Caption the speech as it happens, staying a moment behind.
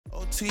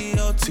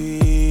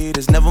OT.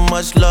 There's never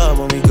much love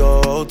when we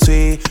go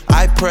OT.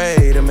 I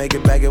pray to make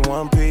it back in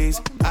one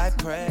piece. I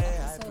pray.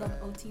 Episode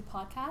of OT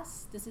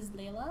Podcast. This is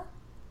Layla,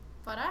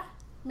 Farah,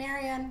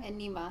 Marian, and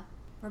Nima.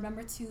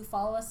 Remember to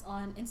follow us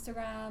on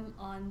Instagram,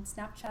 on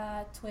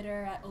Snapchat,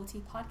 Twitter at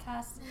OT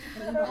Podcast,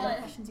 and email all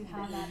questions you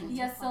have at OT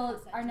Yes, so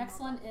Podcast our at next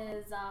one gmail.com.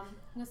 is I'm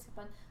gonna skip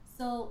one.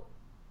 So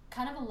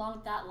kind of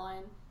along that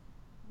line,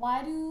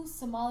 why do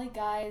Somali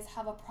guys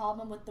have a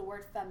problem with the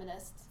word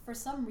feminist? For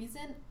some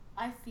reason,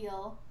 I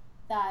feel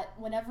that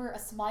whenever a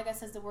Somali guy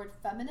says the word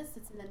feminist,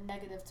 it's in a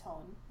negative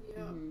tone.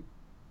 Yeah. Mm-hmm.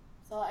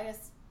 So I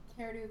guess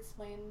care to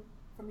explain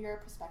from your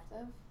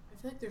perspective?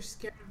 I feel like they're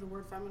scared of the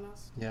word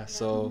feminist. Yeah,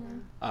 so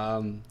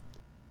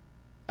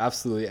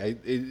absolutely.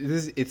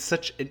 It's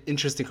such an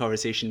interesting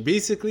conversation.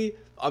 Basically,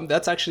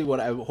 that's actually what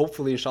I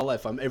hopefully, inshallah,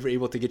 if I'm ever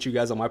able to get you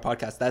guys on my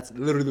podcast, that's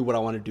literally what I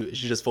want to do, is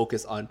just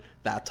focus on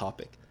that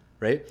topic,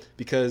 right?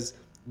 Because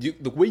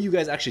the way you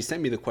guys actually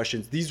sent me the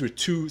questions, these were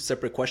two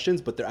separate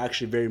questions, but they're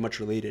actually very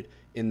much related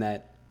in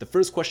that the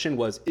first question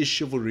was, is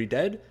chivalry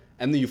dead?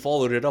 And then you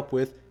followed it up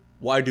with,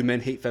 why do men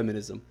hate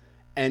feminism?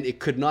 And it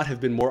could not have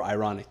been more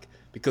ironic,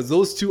 because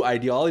those two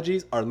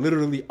ideologies are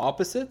literally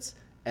opposites,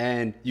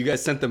 and you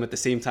guys sent them at the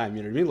same time.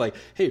 You know what I mean? Like,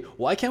 hey,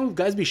 why can't we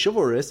guys be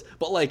chivalrous,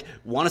 but like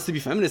want us to be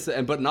feminists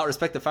but not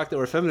respect the fact that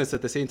we're feminists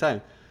at the same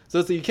time? So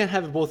it's like, you can't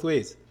have it both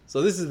ways.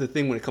 So this is the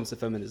thing when it comes to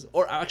feminism.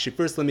 Or actually,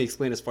 first let me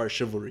explain as far as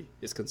chivalry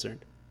is concerned.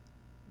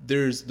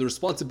 There's the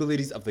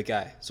responsibilities of the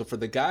guy. So for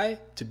the guy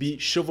to be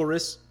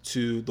chivalrous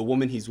to the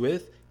woman he's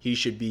with, he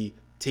should be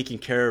taking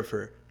care of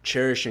her,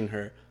 cherishing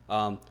her,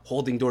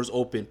 holding doors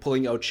open,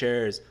 pulling out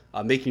chairs,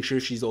 making sure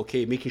she's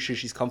okay, making sure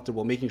she's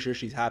comfortable, making sure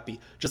she's happy.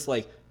 Just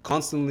like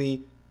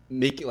constantly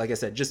making, like I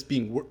said, just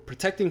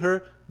protecting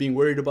her, being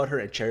worried about her,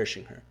 and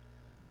cherishing her.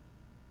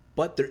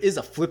 But there is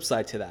a flip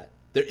side to that.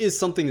 There is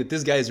something that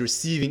this guy is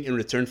receiving in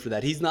return for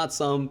that. He's not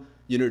some,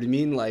 you know what I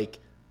mean, like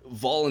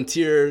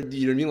volunteer,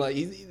 you know what I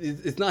mean? Like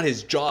it's not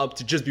his job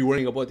to just be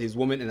worrying about his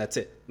woman and that's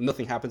it.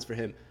 Nothing happens for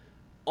him.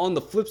 On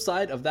the flip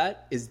side of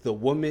that is the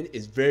woman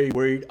is very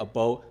worried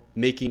about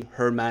making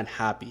her man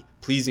happy,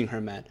 pleasing her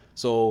man.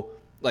 So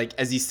like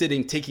as he's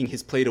sitting, taking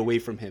his plate away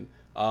from him,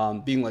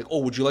 being like,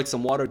 oh, would you like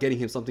some water? Getting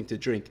him something to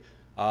drink.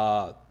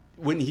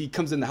 When he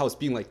comes in the house,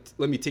 being like,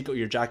 let me take out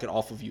your jacket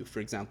off of you, for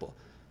example.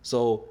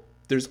 So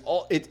there's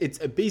it's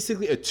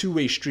basically a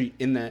two-way street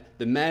in that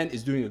the man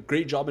is doing a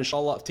great job,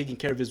 inshallah, of taking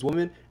care of his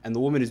woman, and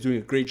the woman is doing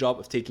a great job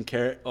of taking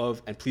care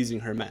of and pleasing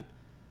her man,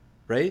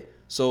 right?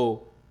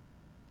 So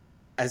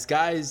as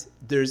guys,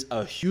 there's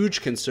a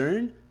huge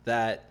concern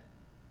that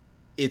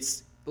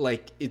it's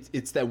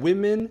that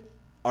women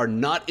are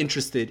not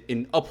interested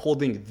in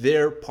upholding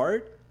their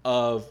part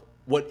of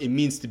what it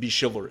means to be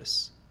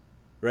chivalrous,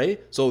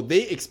 right? So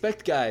they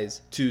expect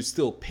guys to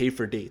still pay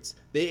for dates.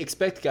 They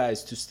expect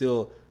guys to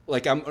still,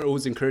 like I'm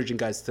always encouraging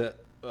guys to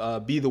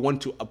be the one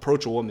to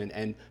approach a woman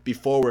and be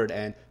forward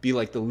and be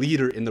like the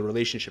leader in the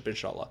relationship,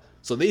 inshallah.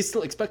 So they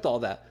still expect all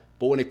that.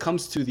 But when it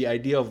comes to the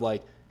idea of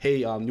like, hey,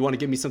 you want to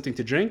give me something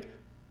to drink?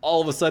 All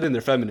of a sudden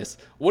they're feminists.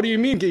 What do you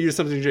mean get you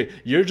something to drink?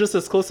 You're just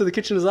as close to the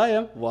kitchen as I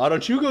am. Why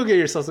don't you go get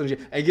yourself something to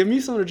drink and give me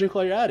something to drink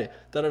while you're at it?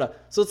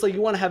 So it's like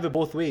you want to have it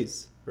both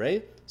ways,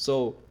 right?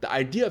 So the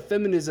idea of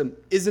feminism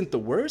isn't the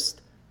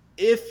worst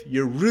if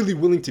you're really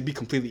willing to be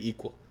completely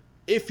equal.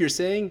 If you're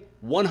saying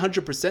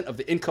 100% of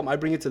the income I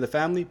bring into the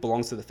family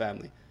belongs to the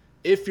family.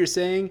 If you're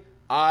saying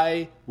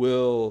I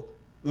will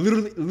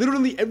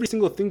literally every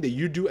single thing that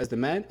you do as the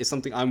man is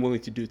something I'm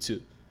willing to do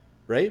too,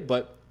 right?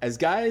 But as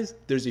guys,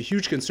 there's a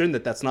huge concern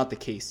that that's not the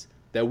case.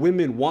 That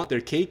women want their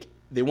cake,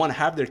 they want to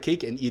have their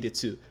cake and eat it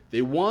too.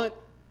 They want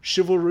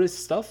chivalrous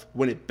stuff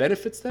when it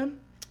benefits them.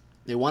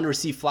 They want to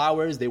receive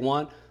flowers. They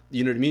want,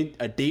 you know what I mean,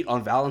 a date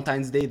on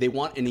Valentine's Day. They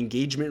want an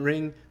engagement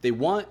ring. They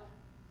want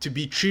to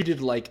be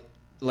treated like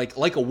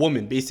a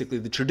woman, basically,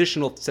 the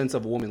traditional sense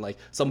of a woman, like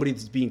somebody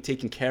that's being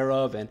taken care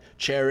of and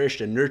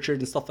cherished and nurtured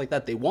and stuff like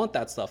that. They want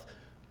that stuff,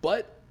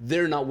 but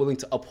they're not willing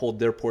to uphold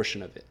their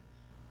portion of it.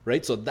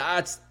 Right? So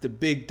that's the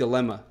big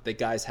dilemma that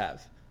guys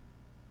have,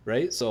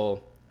 right?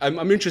 So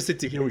I'm interested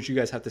to hear what you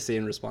guys have to say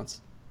in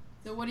response.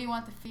 So what do you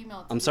want the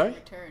female to I'm do sorry? in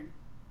return?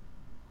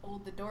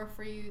 Hold the door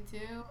for you too,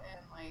 and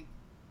like...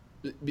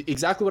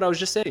 Exactly what I was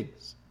just saying.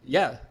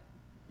 Yeah,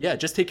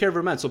 just take care of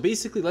her man. So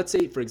basically, let's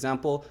say, for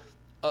example,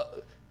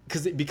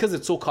 because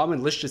it's so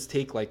common, let's just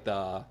take like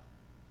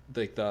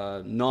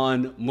the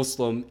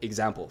non-Muslim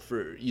example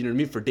for, you know what I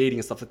mean, for dating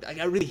and stuff like that.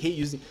 I really hate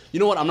using,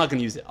 you know what, I'm not going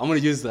to use it. I'm going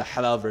to use the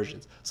halal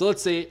versions. So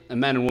let's say a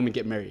man and woman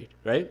get married,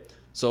 right?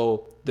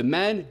 So the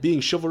man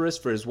being chivalrous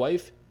for his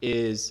wife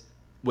is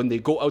when they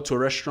go out to a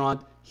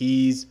restaurant,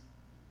 he's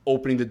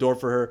opening the door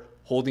for her,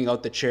 holding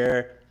out the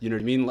chair, you know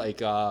what I mean,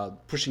 like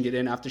pushing it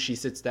in after she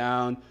sits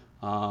down.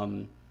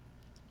 After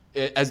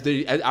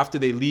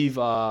they leave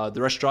the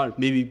restaurant,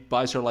 maybe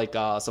buys her like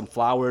some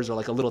flowers or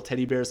like a little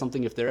teddy bear or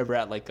something if they're ever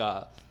at like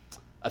a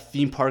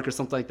theme park or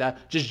something like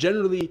that. Just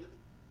generally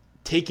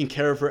taking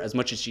care of her as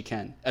much as he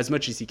can.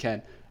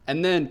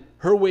 And then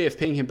her way of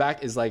paying him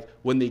back is like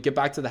when they get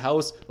back to the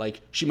house,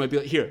 like she might be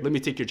like, here, let me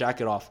take your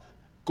jacket off.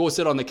 go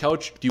sit on the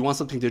couch. Do you want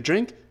something to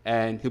drink?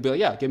 And he'll be like,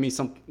 yeah, give me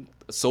some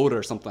soda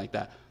or something like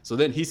that. So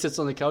then he sits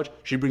on the couch.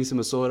 She brings him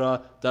a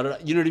soda.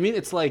 You know what I mean?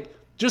 It's like,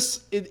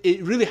 just,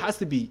 it really has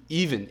to be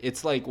even.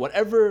 It's like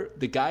whatever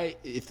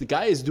if the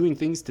guy is doing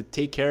things to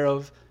take care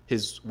of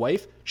his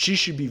wife, she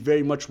should be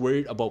very much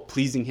worried about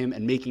pleasing him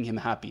and making him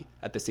happy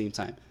at the same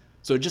time.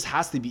 So it just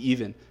has to be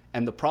even.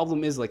 And the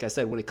problem is, like I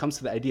said, when it comes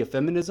to the idea of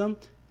feminism,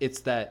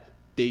 it's that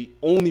they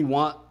only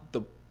want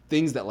the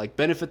things that like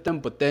benefit them,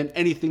 but then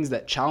any things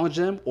that challenge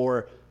them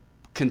or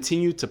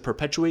continue to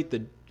perpetuate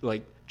the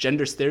like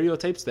gender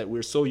stereotypes that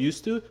we're so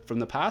used to from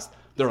the past,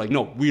 they're like,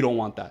 no, we don't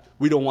want that.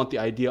 We don't want the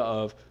idea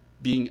of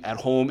being at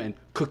home and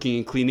cooking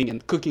and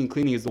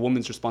cleaning is the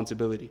woman's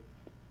responsibility.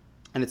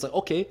 And it's like,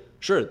 okay,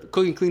 sure,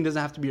 cooking and cleaning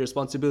doesn't have to be your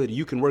responsibility.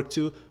 You can work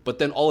too, but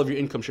then all of your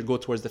income should go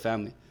towards the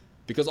family.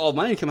 Because all of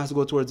my income has to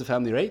go towards the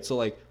family, right? So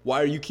like,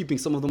 why are you keeping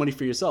some of the money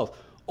for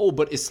yourself? Oh,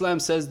 but Islam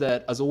says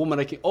that as a woman,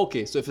 I can...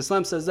 Okay, so if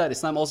Islam says that,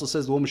 Islam also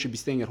says the woman should be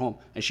staying at home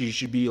and she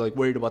should be like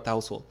worried about the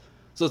household.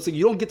 So it's like,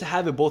 you don't get to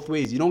have it both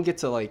ways. You don't get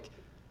to like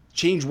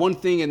change one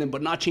thing and then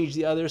but not change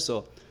the other.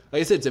 So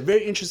like I said, it's a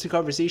very interesting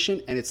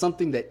conversation, and it's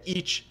something that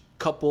each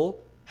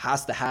couple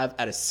has to have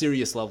at a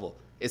serious level.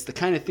 It's the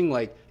kind of thing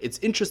like, it's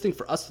interesting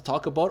for us to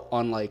talk about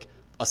on like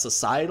a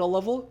societal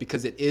level,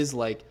 because it is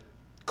like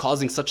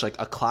causing such like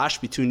a clash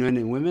between men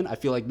and women. I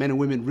feel like men and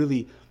women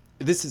really,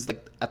 this is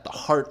like at the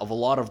heart of a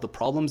lot of the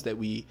problems that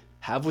we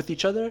have with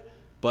each other.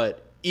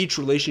 But each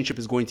relationship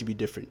is going to be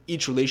different.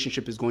 Each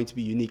relationship is going to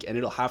be unique, and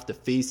it'll have to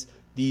face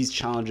these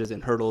challenges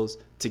and hurdles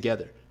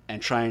together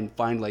and try and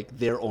find like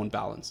their own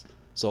balance.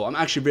 So I'm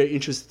actually very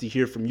interested to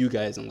hear from you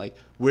guys and like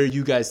where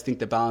you guys think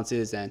the balance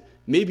is, and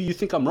maybe you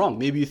think I'm wrong.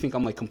 Maybe you think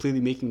I'm like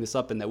completely making this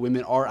up and that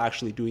women are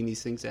actually doing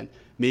these things, and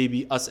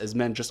maybe us as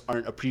men just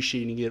aren't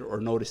appreciating it or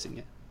noticing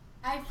it.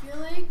 I feel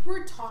like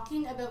we're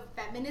talking about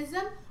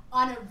feminism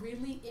on a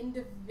really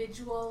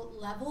individual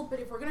level, but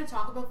if we're going to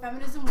talk about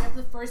feminism, we have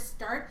to first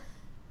start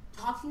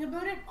talking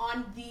about it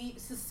on the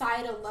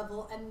societal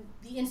level and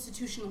the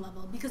institutional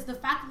level, because the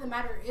fact of the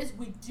matter is,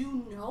 we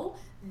do know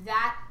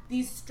that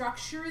these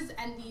structures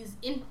and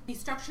these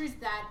structures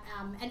that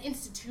and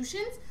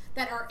institutions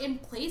that are in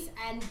place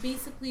and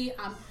basically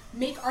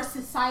make our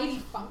society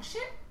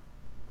function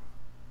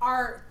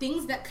are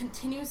things that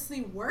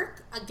continuously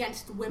work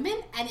against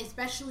women, and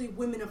especially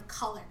women of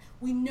color.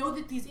 We know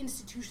that these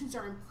institutions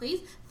are in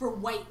place for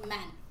white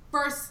men,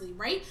 firstly,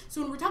 right?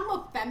 So when we're talking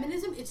about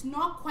feminism, it's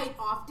not quite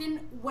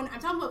often, when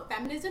I'm talking about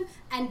feminism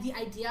and the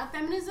idea of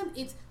feminism,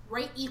 it's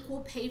right,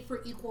 equal pay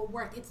for equal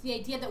work. It's the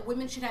idea that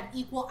women should have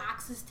equal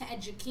access to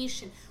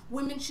education.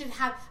 Women should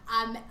have,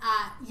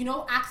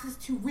 access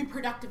to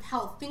reproductive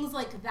health, things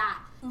like that.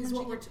 Women is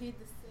what should we're get paid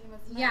the same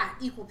as men. Yeah,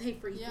 equal pay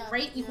for equal,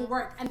 right? Equal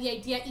work. And the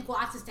idea, equal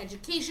access to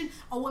education.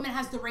 A woman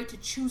has the right to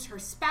choose her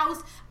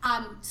spouse.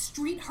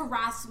 Street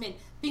harassment,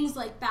 things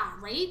like that,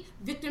 right?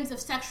 Victims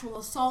of sexual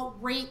assault,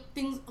 rape,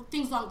 things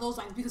along those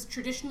lines. Because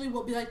traditionally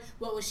we'll be like,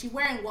 what was she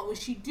wearing? What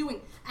was she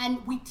doing?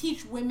 And we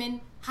teach women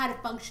how to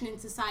function in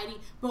society,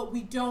 but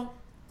we don't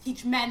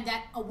teach men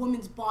that a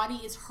woman's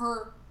body is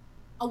her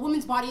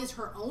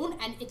own,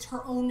 and it's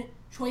her own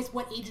choice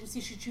what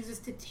agency she chooses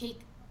to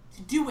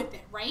do with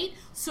it, right?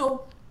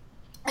 So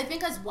I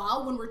think as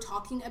well, when we're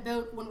talking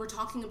about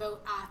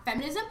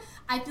feminism,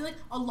 I feel like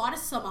a lot of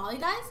Somali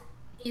guys,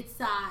 it's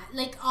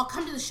like, I'll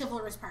come to the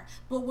chivalrous part,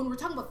 but when we're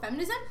talking about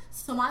feminism,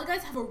 Somali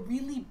guys have a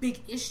really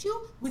big issue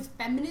with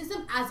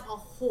feminism as a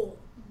whole,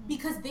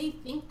 because they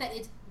think that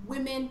it's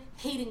women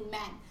hating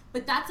men.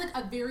 But that's like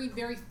a very,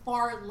 very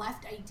far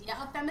left idea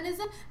of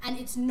feminism, and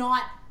it's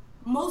not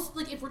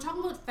if we're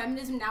talking about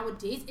feminism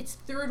nowadays, it's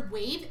third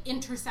wave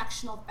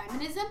intersectional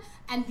feminism,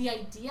 and the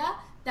idea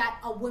that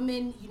a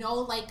woman,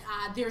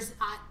 there's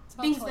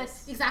things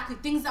choice.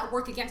 things that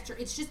work against her.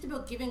 It's just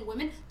about giving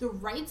women the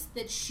rights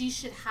that she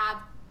should have,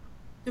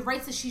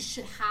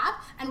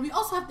 and we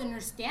also have to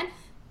understand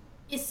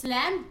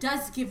Islam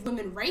does give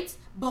women rights,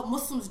 but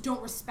Muslims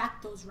don't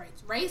respect those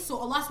rights, right? So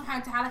Allah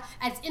subhanahu wa ta'ala,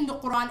 it's in the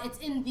Quran, it's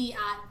in the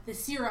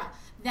Sirah,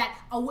 that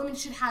a woman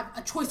should have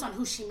a choice on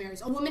who she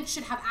marries. A woman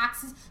should have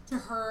access to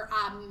her,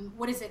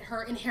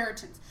 her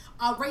inheritance,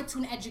 a right to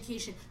an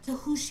education, to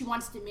who she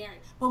wants to marry.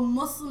 But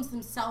Muslims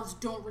themselves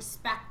don't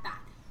respect that.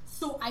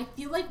 So I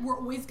feel like we're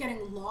always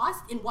getting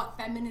lost in what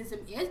feminism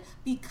is,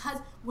 because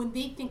when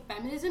they think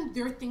feminism,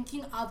 they're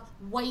thinking of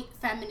white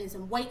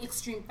feminism, white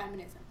extreme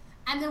feminism.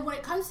 And then when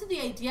it comes to the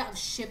idea of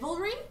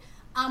chivalry,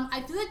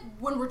 I feel like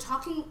when we're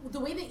talking, the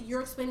way that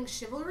you're explaining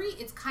chivalry,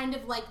 it's kind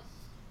of like,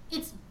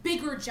 it's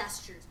bigger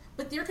gestures.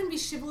 But there can be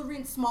chivalry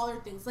in smaller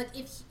things. Like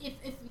if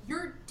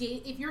you're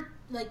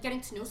like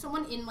getting to know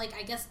someone in like,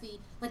 I guess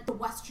the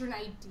Western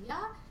idea,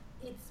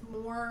 it's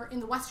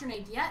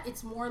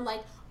more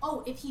like,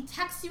 oh, if he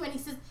texts you and he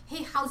says,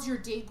 hey, how's your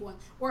day going?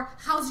 Or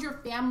how's your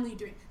family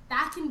doing?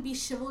 That can be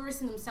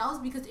chivalrous in themselves,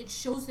 because it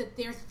shows that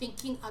they're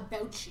thinking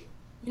about you.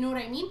 You know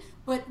what I mean?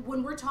 But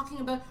when we're talking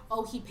about,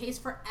 oh, he pays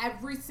for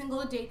every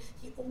single date,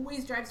 he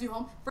always drives you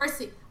home.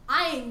 Firstly,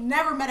 I ain't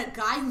never met a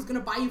guy who's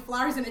gonna buy you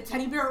flowers and a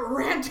teddy bear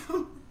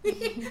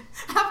randomly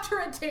after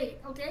a date,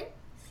 okay?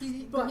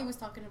 But- he was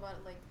talking about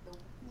it like the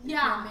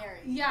Yeah, you're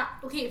married. yeah.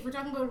 Okay, if we're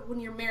talking about when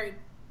you're married,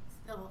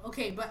 still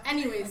okay. But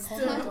anyways,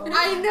 Like, hold the door.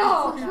 I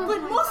know. Yeah.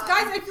 But most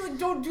guys, I feel like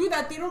don't do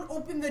that. They don't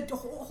open the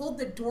hold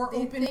the door They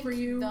open think for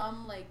you.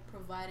 them like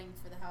providing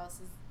for the house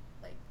is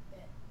like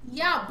it.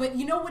 Yeah, but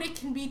you know what it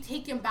can be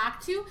taken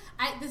back to?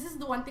 This is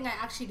the one thing I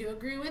actually do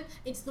agree with.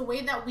 It's the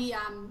way that we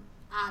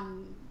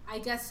I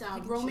guess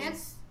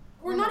romance,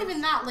 or not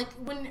even that. Like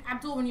when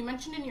Abdul, when you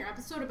mentioned in your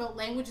episode about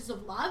languages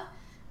of love,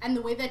 and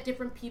the way that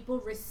different people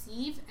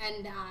receive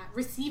and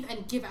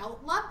give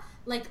out love,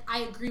 like I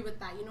agree with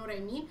that. You know what I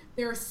mean?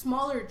 There are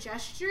smaller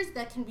gestures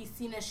that can be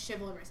seen as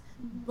chivalrous,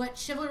 but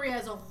chivalry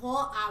as a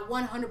whole, I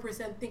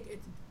 100% think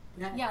it's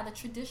bad. Yeah, the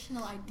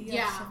traditional idea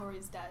Yeah. of chivalry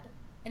is dead,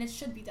 and it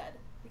should be dead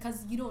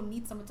because you don't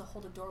need someone to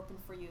hold a door open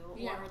for you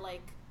Yeah. or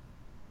like,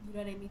 you know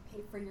what I mean,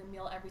 pay for your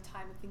meal every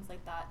time and things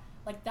like that.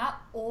 Like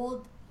that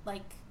old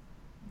like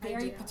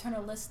very Idea.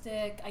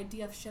 paternalistic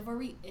idea of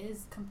chivalry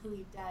is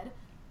completely dead.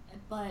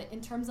 But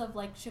in terms of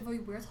like chivalry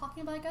we're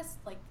talking about, I guess,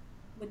 like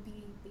would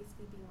be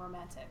basically being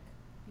romantic,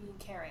 being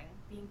caring,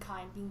 being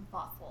kind, being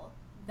thoughtful.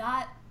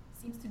 That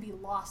seems to be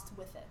lost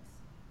with it.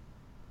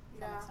 If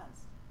that makes Yeah.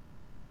 sense.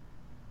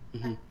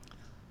 Mhm.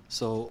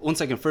 So 1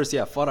 second first,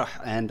 yeah, Farah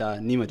and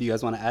Nima, do you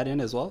guys want to add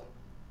in as well?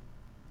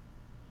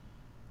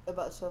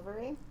 About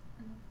chivalry?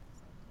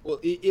 Well,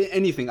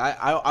 anything.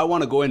 I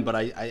want to go in, but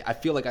I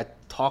feel like I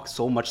talk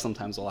so much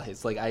sometimes.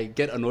 It's like I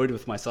get annoyed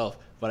with myself,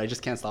 but I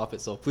just can't stop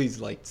it. So please,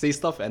 like, say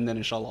stuff, and then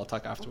inshallah I'll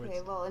talk afterwards.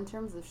 Okay, well, in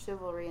terms of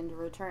chivalry and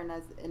return,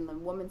 as in the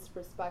woman's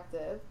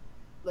perspective,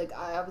 like,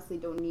 I obviously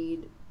don't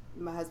need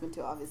my husband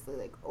to obviously,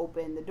 like,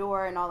 open the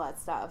door and all that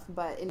stuff.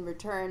 But in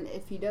return,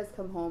 if he does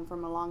come home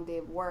from a long day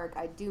of work,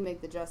 I do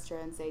make the gesture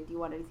and say, do you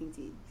want anything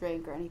to eat,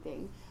 drink, or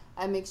anything?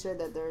 I make sure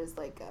that there's,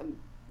 like,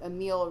 a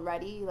meal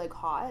ready, like,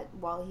 hot,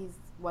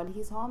 when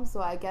he's home.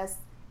 So I guess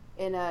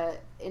in a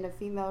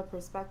female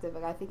perspective,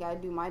 like, I think I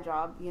do my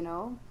job, you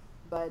know.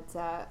 But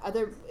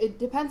it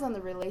depends on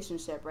the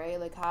relationship, right?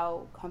 Like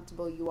how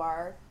comfortable you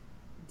are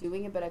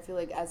doing it. But I feel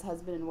like as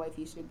husband and wife,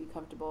 you should be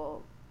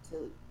comfortable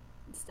to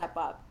step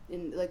up.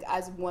 And like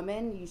as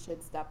women, you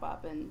should step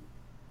up and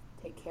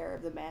take care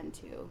of the man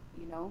too,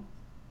 you know,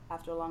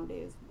 after a long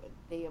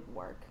day of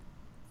work.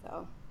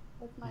 So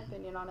that's my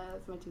opinion on it.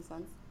 That's my 2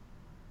 cents.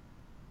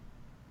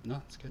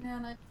 No, it's good. Yeah,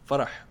 and I,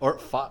 Farah or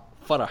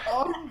Farah,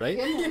 Oh, right?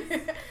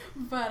 goodness.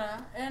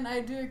 but and I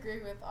do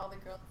agree with all the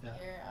girls Yeah.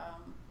 here.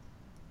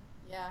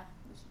 Yeah,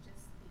 we should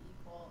just be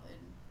equal in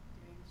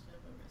doing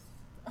chivalrous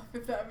stuff,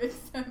 if that makes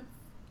sense.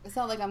 It's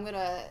not like I'm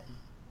gonna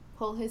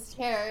pull his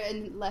chair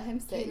and let him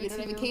sit. Cater You know what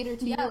I to mean? you. Cater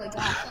to Yeah, you like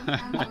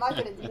that. I'm not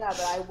gonna do that,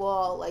 but I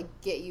will like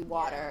get you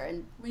water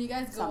and When you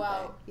guys go Something,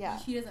 out, yeah.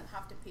 he doesn't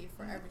have to pay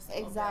for every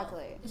single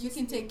Exactly. bill. You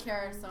can take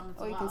care of some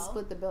as or you well. can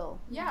split the bill.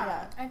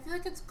 Yeah. I feel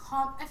like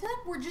I feel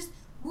like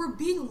we're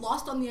being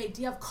lost on the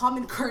idea of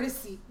common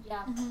courtesy.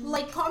 Yeah.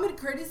 Like common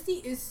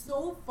courtesy is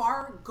so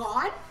far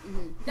gone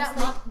that It's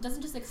like not,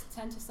 doesn't just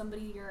extend to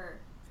somebody you're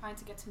trying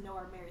to get to know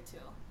or married to.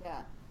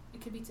 Yeah. It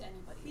could be to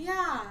anybody. yeah.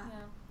 Yeah.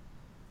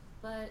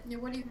 But Yeah,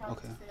 what do you have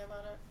Okay. to say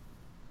about it?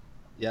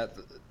 Yeah,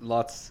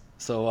 lots.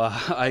 So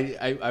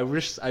I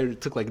wish I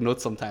took like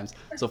notes sometimes.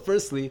 So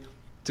firstly,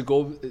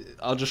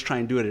 I'll just try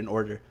and do it in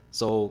order.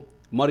 So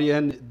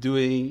Marian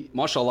doing,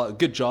 mashallah, a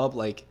good job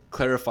like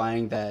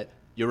clarifying that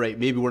you're right.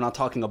 Maybe we're not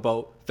talking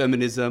about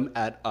feminism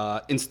at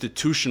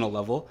institutional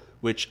level,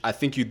 which I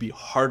think you'd be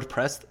hard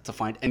pressed to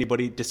find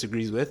anybody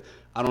disagrees with.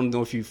 I don't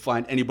know if you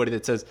find anybody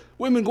that says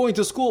women going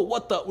to school.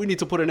 We need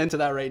to put an end to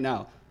that right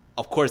now.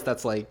 Of course,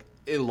 that's like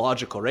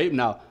illogical, right?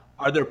 Now,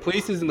 are there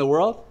places in the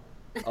world?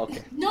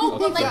 Okay. No,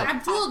 but like Okay.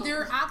 Abdul, there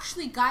are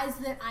actually guys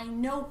that I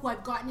know who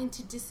I've gotten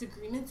into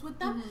disagreements with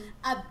them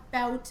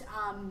about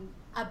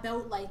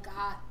like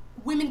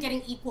women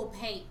getting equal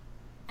pay,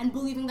 and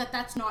believing that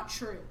that's not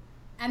true,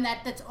 and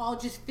that's all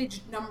just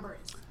fidget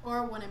numbers.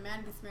 Or when a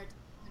man gets married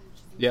and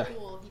she's in Yeah.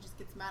 school, he just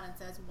gets mad and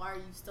says, "Why are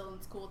you still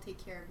in school?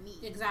 Take care of me."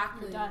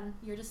 Exactly. you're done.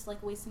 You're just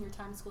like wasting your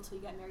time in school till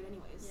you get married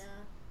anyways. Yeah.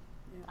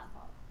 That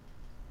thought.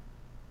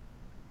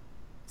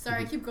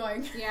 Sorry, keep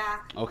going. Yeah.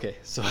 Okay,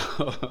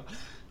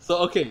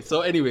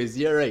 so anyways,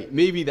 you're right.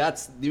 Maybe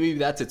that's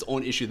its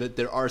own issue, that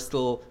there are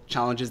still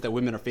challenges that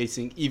women are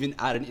facing even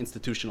at an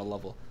institutional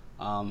level.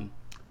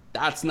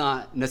 That's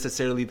not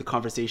necessarily the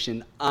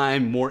conversation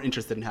I'm more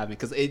interested in having,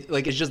 because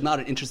it's just not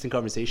an interesting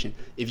conversation.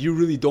 If you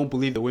really don't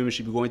believe that women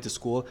should be going to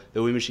school,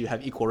 that women should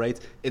have equal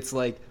rights, it's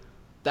like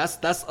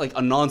that's like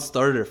a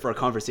non-starter for a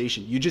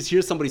conversation. You just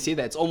hear somebody say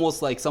that, it's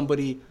almost like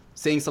somebody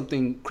saying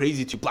something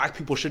crazy to you. Black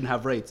people shouldn't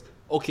have rights.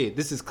 Okay,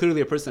 this is clearly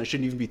a person I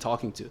shouldn't even be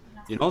talking to,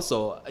 you know?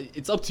 So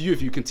it's up to you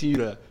if you continue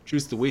to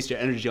choose to waste your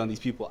energy on these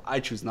people. I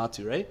choose not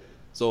to, right?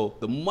 So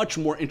the much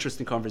more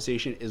interesting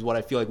conversation is what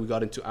I feel like we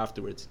got into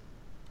afterwards.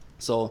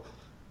 So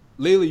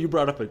Layla, you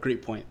brought up a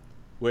great point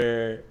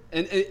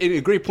and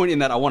a great point in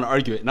that I want to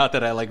argue it. Not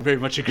that I like very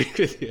much agree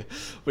with you,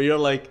 but you're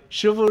like,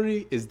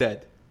 chivalry is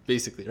dead,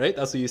 basically, right?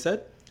 That's what you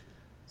said.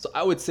 So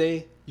I would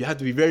say you have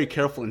to be very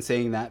careful in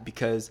saying that,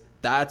 because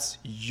that's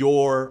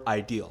your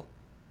ideal.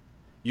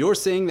 You're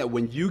saying that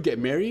when you get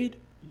married,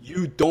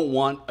 you don't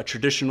want a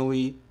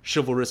traditionally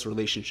chivalrous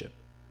relationship.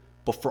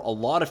 But for a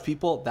lot of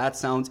people, that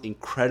sounds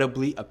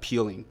incredibly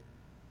appealing.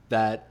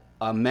 That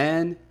a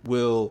man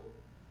will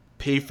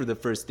pay for the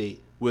first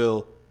date,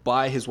 will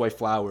buy his wife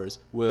flowers,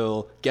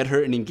 will get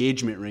her an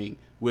engagement ring,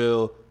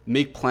 will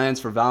make plans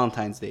for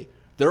Valentine's Day.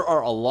 There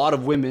are a lot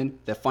of women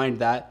that find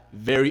that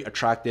very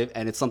attractive,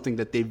 and it's something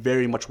that they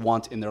very much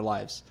want in their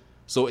lives.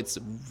 So it's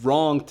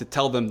wrong to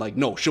tell them like,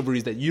 no, chivalry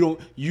is that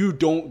you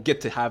don't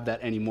get to have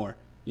that anymore.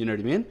 You know what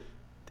I mean?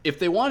 If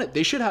they want it,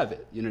 they should have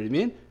it. You know what I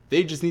mean?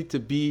 They just need to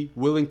be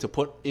willing to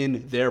put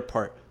in their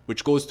part,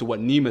 which goes to what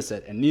Nima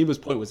said. And Nima's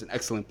point was an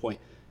excellent point.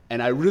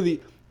 And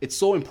it's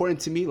so important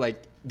to me,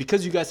 like,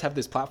 because you guys have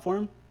this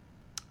platform,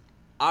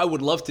 I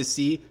would love to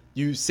see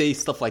you say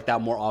stuff like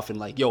that more often.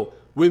 Like, yo,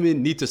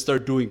 women need to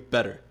start doing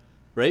better,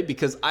 right?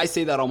 Because I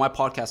say that on my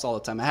podcast all the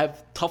time. I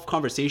have tough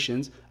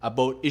conversations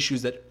about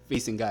issues that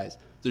facing guys.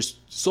 There's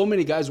so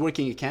many guys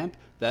working at camp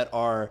that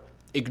are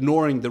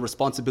ignoring the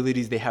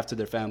responsibilities they have to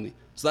their family.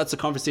 So that's a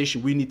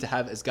conversation we need to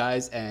have as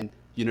guys. And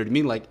you know what I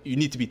mean? Like, you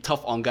need to be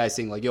tough on guys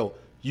saying like, yo,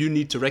 you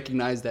need to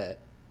recognize that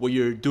what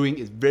you're doing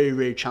is very,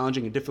 very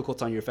challenging and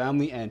difficult on your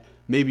family and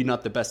maybe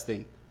not the best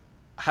thing.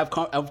 Have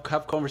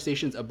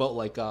conversations about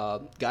like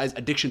guys'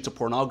 addiction to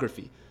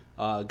pornography.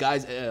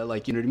 Guys,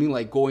 like, you know what I mean?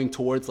 Like going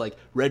towards like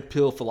red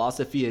pill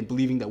philosophy and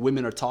believing that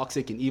women are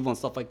toxic and evil and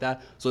stuff like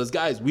that. So as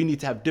guys, we need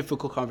to have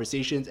difficult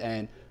conversations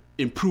and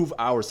improve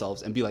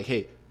ourselves and be like,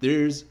 hey,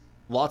 there's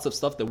lots of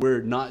stuff that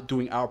we're not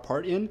doing our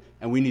part in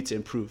and we need to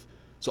improve.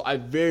 So I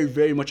very,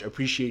 very much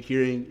appreciate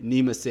hearing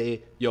Nima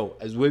say, yo,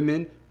 as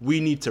women,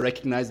 we need to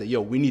recognize that, yo,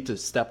 we need to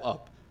step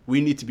up.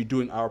 We need to be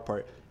doing our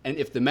part. And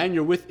if the man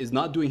you're with is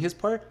not doing his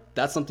part,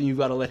 that's something you've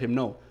got to let him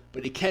know.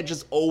 But it can't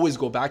just always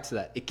go back to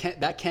that.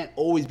 That can't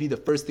always be the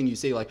first thing you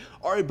say, like,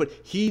 all right, but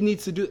he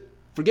needs to do,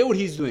 forget what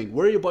he's doing.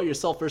 Worry about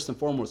yourself first and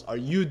foremost. Are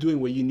you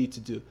doing what you need to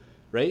do,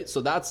 right? So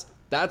that's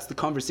the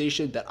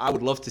conversation that I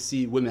would love to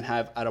see women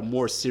have at a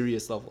more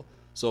serious level.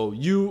 So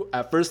you,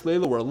 at first,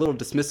 Layla, were a little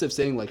dismissive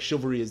saying like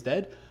chivalry is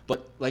dead.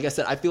 But like I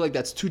said, I feel like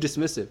that's too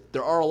dismissive.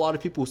 There are a lot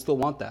of people who still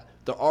want that.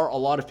 There are a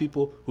lot of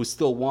people who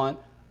still want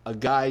a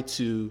guy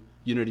to,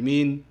 you know what I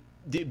mean,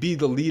 be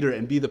the leader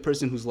and be the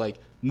person who's like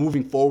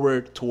moving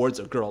forward towards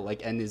a girl,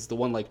 like, and is the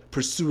one like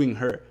pursuing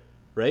her,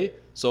 right?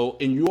 So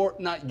in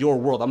not your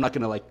world, I'm not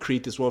gonna like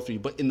create this world for you,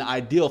 but in the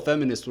ideal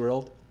feminist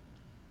world,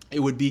 it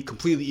would be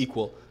completely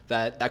equal.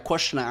 That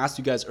question I asked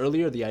you guys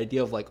earlier, the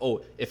idea of like,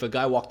 oh, if a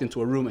guy walked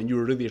into a room and you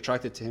were really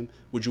attracted to him,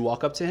 would you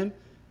walk up to him?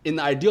 In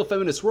the ideal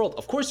feminist world,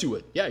 of course you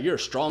would. Yeah, you're a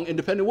strong,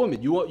 independent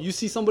woman. You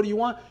see somebody you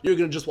want, you're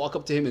gonna just walk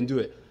up to him and do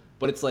it.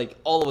 But it's like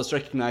all of us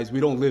recognize we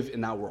don't live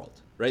in that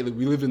world, right? Like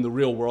we live in the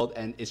real world,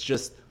 and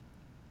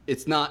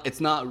it's not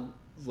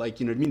like,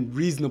 you know what I mean,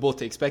 reasonable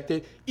to expect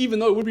it, even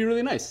though it would be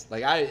really nice.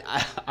 Like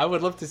I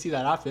would love to see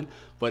that happen,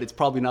 but it's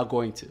probably not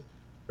going to,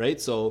 right?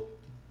 So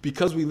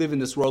because we live in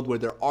this world where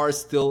there are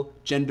still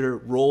gender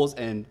roles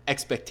and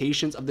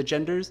expectations of the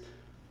genders,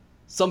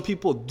 some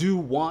people do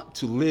want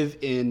to live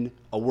in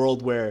a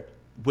world where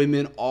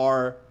women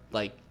are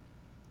like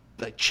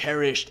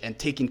cherished and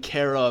taken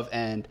care of,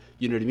 and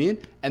you know what I mean?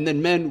 And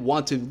then men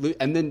want to live,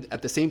 and then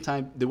at the same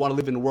time, they want to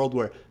live in a world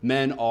where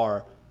men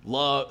are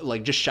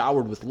like just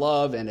showered with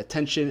love and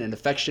attention and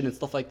affection and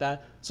stuff like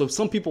that. So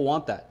some people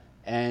want that.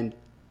 And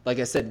like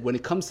I said, when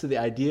it comes to the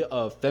idea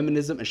of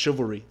feminism and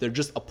chivalry, they're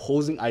just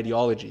opposing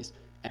ideologies.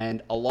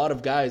 And a lot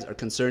of guys are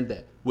concerned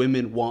that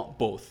women want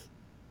both,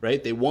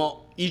 right? They want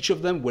each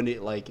of them when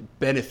it like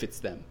benefits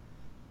them,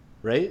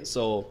 right?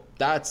 So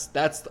that's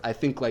I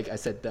think, like I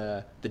said,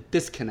 the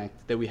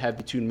disconnect that we have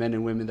between men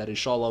and women, that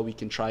inshallah we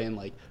can try and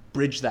like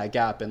bridge that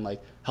gap and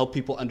like help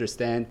people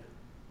understand.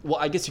 Well,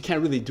 I guess you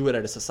can't really do it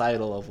at a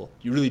societal level.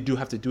 You really do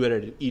have to do it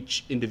at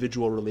each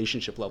individual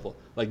relationship level.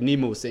 Like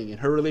Nima was saying, in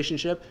her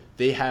relationship,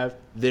 they have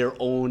their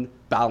own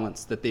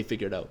balance that they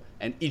figured out,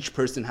 and each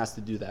person has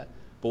to do that.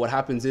 But what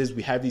happens is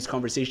we have these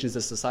conversations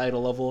at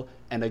societal level,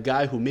 and a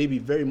guy who maybe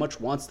very much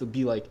wants to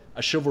be like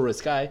a chivalrous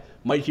guy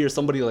might hear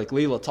somebody like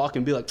Layla talk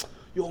and be like,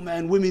 yo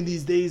man, women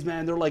these days,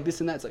 man, they're like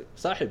this and that. It's like,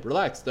 Sahib,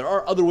 relax. There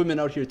are other women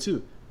out here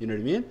too. You know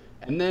what I mean?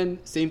 And then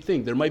same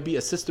thing, there might be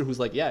a sister who's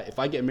like, yeah, if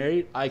I get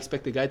married, I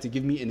expect the guy to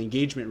give me an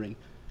engagement ring.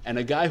 And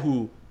a guy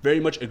who very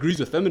much agrees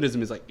with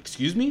feminism is like,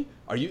 excuse me?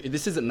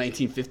 This isn't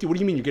 1950. What do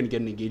you mean you're going to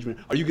get an engagement?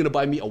 Are you going to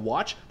buy me a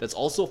watch that's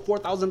also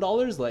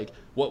 $4,000? Like,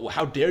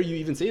 how dare you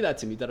even say that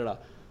to me?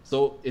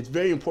 So it's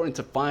very important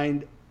to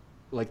find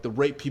like the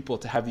right people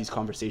to have these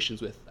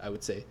conversations with, I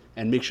would say,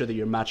 and make sure that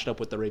you're matched up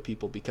with the right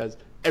people, because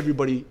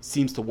everybody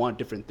seems to want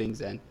different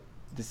things, and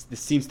this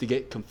seems to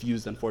get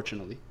confused,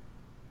 unfortunately.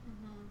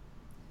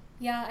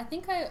 Yeah, I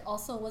think I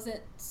also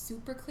wasn't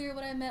super clear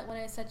what I meant when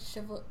I said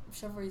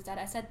chivalry is dead.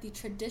 I said the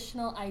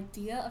traditional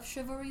idea of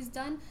chivalry is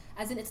done,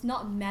 as in it's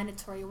not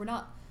mandatory. We're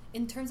not,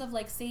 in terms of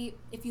like, say,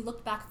 if you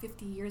looked back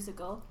 50 years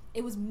ago,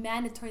 it was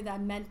mandatory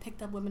that men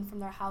picked up women from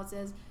their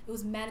houses. It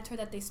was mandatory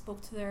that they spoke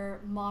to their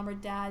mom or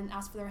dad and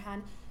asked for their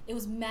hand. It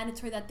was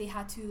mandatory that they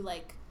had to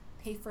like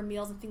pay for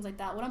meals and things like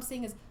that. What I'm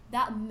saying is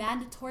that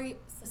mandatory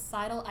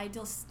societal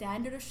ideal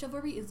standard of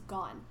chivalry is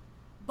gone.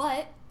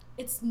 But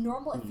it's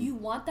normal if you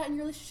want that in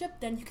your relationship,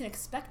 then you can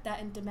expect that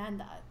and demand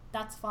that.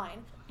 That's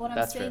fine. What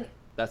I'm saying,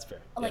 That's fair.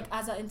 like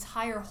as an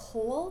entire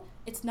whole,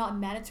 it's not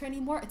mandatory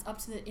anymore. It's up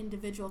to the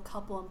individual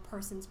couple and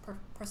person's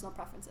personal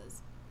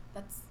preferences.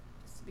 That's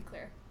just to be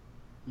clear.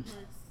 Nice.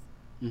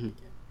 Mm-hmm.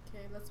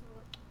 Okay, let's move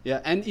on.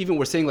 Yeah, and even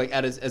we're saying like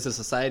as a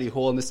society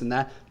whole and this and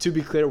that. To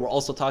be clear, we're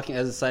also talking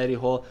as a society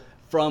whole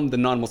from the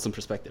non-Muslim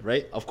perspective,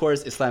 right? Of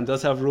course, Islam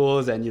does have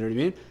rules, and you know what I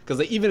mean? Because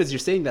like even as you're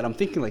saying that, I'm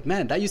thinking like,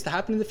 man, that used to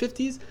happen in the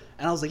 50s,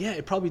 and I was like, yeah,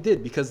 it probably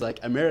did, because like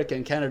America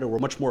and Canada were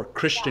much more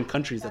Christian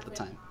countries at the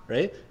time,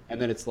 right?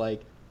 And then it's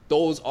like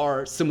those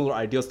are similar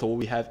ideals to what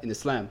we have in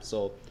Islam.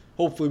 So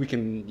hopefully we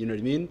can, you know what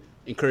I mean,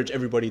 encourage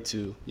everybody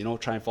to, you know,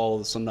 try and follow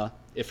the Sunnah.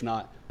 If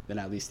not, then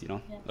at least, you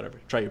know,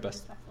 whatever, try your best.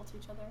 Respectful to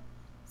each other.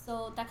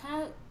 So that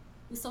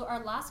so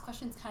our last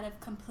question is kind of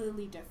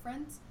completely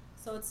different.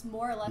 So it's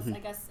more or less, I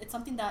guess, it's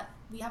something that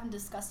we haven't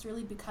discussed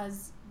really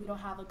because we don't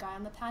have a guy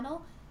on the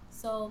panel.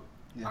 So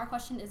our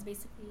question is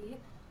basically,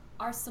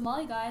 are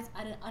Somali guys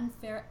at an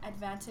unfair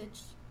advantage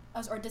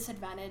or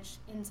disadvantage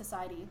in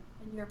society,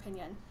 in your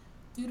opinion?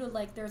 Due to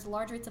like there's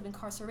large rates of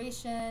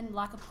incarceration,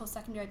 lack of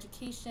post-secondary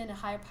education, and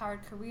higher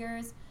powered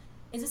careers.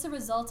 Is this a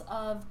result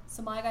of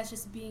Somali guys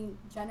just being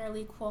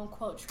generally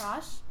quote-unquote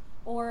trash?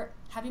 Or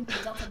having been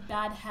dealt a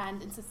bad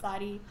hand in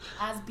society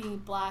as being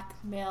black,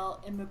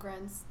 male,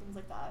 immigrants, things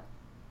like that?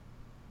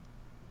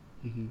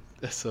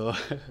 So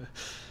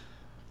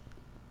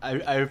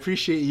I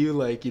appreciate you,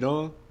 like, you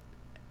know,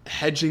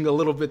 hedging a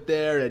little bit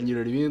there, and you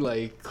know what I mean,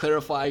 like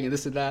clarifying and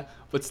this and that,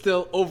 but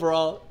still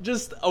overall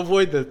just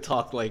avoid the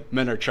talk like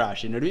men are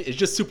trash, you know what I mean? It's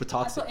just super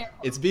toxic.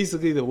 It's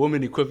basically the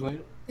woman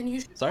equivalent. Then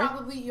you should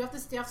you have to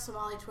stay off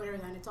Somali Twitter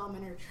then. It's all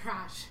men are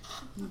trash.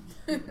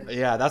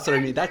 Yeah, that's what I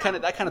mean. That kind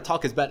of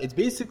talk is bad. It's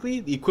basically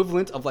the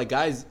equivalent of like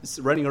guys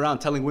running around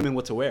telling women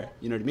what to wear.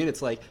 You know what I mean?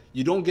 It's like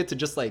you don't get to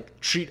just like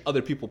treat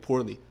other people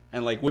poorly,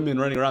 and like women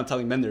running around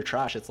telling men they're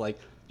trash. It's like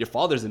your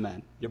father's a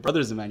man, your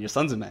brother's a man, your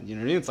son's a man. You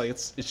know what I mean? It's like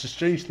it's a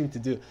strange thing to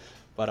do.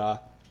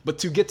 But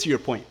to get to your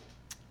point,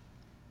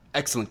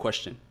 excellent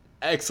question.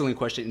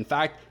 In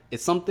fact,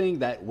 it's something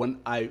that when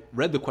I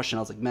read the question,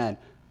 I was like, man,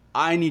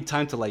 I need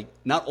time to like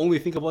not only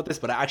think about this,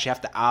 but I actually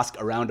have to ask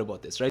around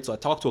about this, right? So I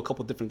talked to a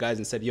couple different guys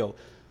and said, yo,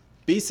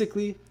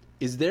 basically,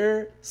 is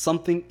there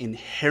something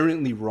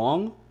inherently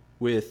wrong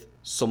with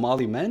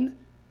Somali men?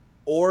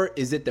 Or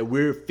is it that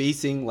we're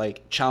facing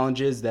like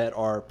challenges that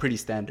are pretty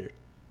standard,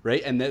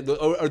 right? And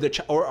are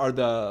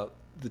the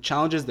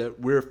challenges that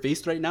we're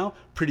faced right now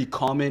pretty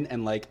common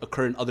and like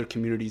occur in other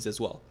communities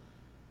as well,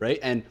 right?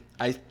 And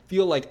I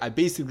feel like I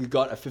basically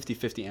got a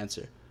 50-50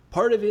 answer.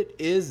 Part of it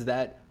is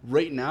that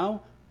right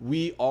now,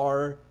 we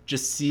are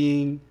just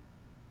seeing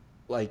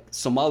like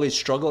Somalis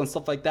struggle and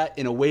stuff like that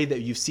in a way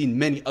that you've seen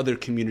many other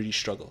communities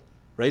struggle,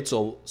 right?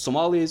 So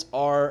Somalis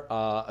are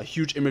a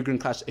huge immigrant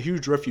class, a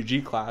huge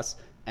refugee class,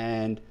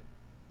 and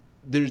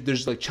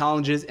there's like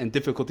challenges and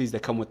difficulties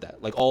that come with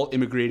that, like all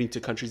immigrating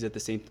to countries at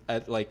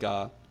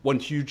one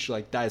huge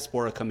like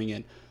diaspora coming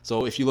in.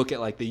 So if you look at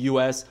like the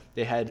US,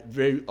 they had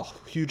a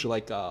huge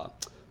like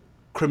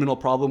criminal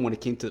problem when it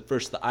came to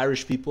first the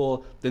Irish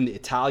people, then the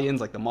Italians,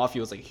 like the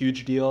mafia was like a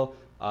huge deal.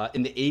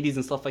 In the 80s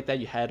and stuff like that,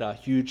 you had a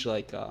huge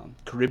like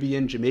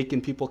Caribbean,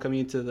 Jamaican people coming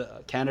into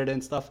Canada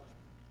and stuff.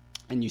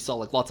 And you saw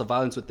like lots of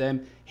violence with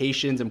them,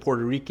 Haitians and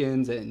Puerto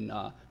Ricans in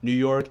New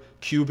York,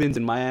 Cubans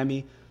in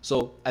Miami.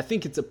 So I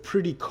think it's a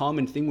pretty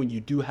common thing when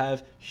you do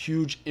have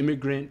huge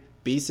immigrant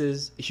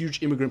bases,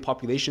 huge immigrant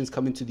populations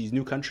come into these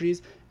new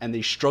countries and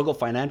they struggle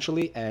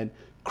financially, and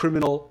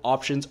criminal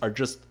options are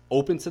just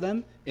open to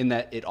them in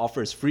that it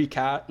offers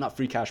not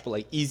free cash, but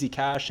like easy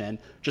cash and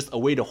just a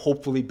way to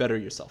hopefully better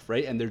yourself,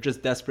 right? And they're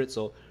just desperate,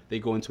 so they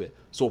go into it.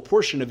 So a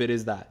portion of it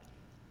is that.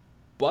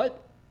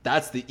 But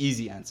that's the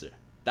easy answer.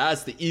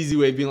 That's the easy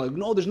way of being like,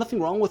 no, there's nothing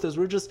wrong with us.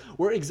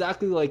 We're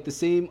exactly like the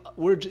same.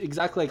 We're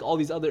exactly like all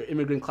these other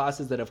immigrant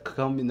classes that have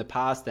come in the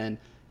past and,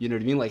 you know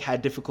what I mean, like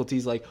had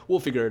difficulties, like we'll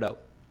figure it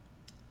out.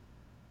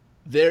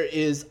 There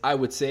is, I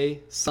would say,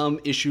 some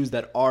issues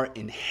that are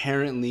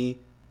inherently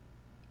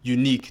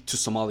unique to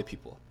Somali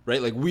people,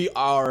 right? Like we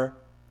are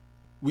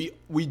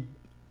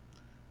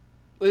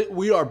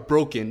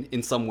broken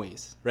in some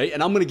ways, right?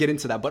 And I'm going to get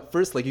into that. But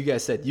first, like you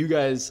guys said, you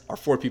guys are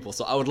 4 people.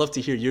 So I would love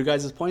to hear your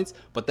guys' points.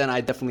 But then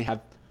I definitely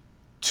have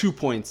 2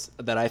 points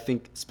that I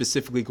think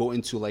specifically go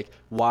into like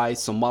why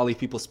Somali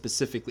people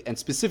specifically, and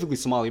specifically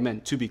Somali men,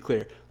 to be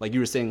clear, like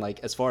you were saying, like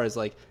as far as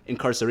like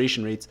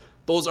incarceration rates,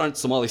 those aren't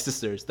Somali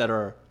sisters that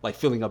are like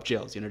filling up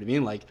jails. You know what I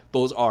mean? Like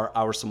those are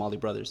our Somali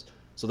brothers.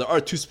 So there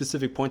are 2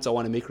 specific points I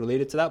want to make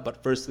related to that.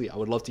 But firstly, I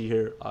would love to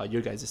hear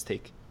your guys'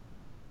 take.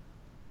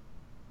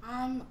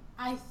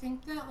 I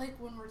think that like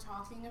when we're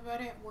talking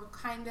about it, we're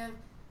kind of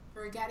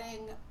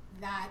forgetting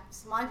that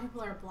Somali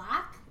people are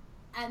black,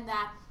 and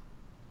that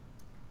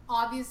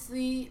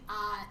obviously,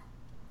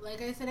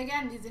 like I said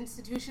again, these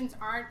institutions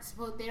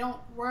they don't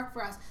work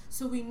for us.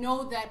 So we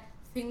know that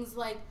things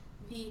like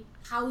the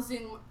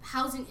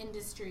housing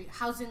industry,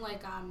 housing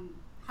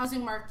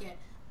market,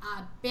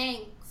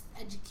 banks,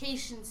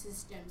 education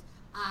systems,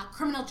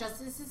 criminal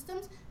justice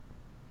systems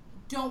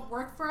don't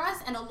work for us,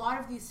 and a lot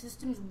of these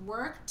systems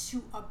work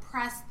to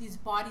oppress these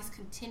bodies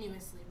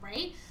continuously,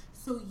 right?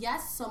 So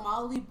yes,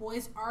 Somali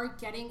boys are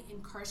getting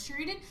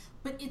incarcerated,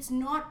 but it's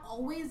not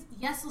always,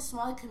 yes, the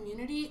Somali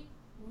community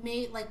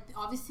may, like,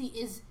 obviously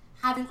is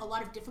having a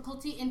lot of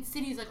difficulty in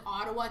cities like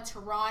Ottawa,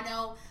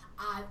 Toronto,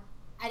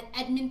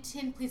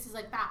 Edmonton, places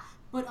like that.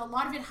 But a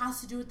lot of it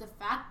has to do with the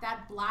fact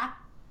that black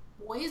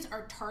boys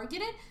are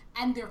targeted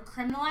and they're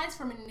criminalized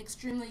from an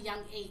extremely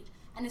young age.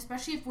 And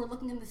especially if we're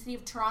looking in the city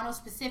of Toronto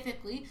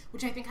specifically,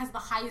 which I think has the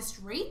highest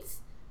rates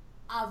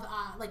of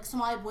like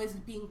Somali boys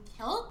being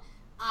killed.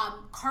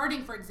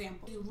 Carding, for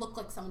example, you look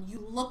like someone,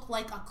 you look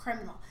like a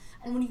criminal.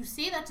 And when you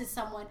say that to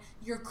someone,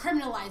 you're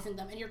criminalizing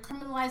them, and you're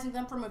criminalizing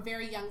them from a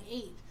very young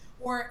age.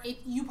 Or if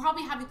you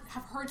probably have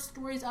heard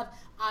stories of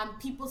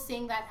people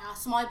saying that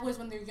Somali boys,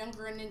 when they're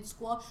younger and in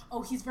school,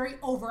 oh, he's very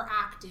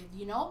overactive,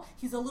 you know?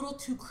 He's a little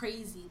too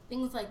crazy,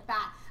 things like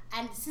that.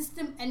 And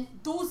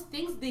those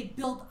things, they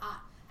build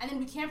up. And then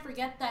we can't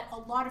forget that a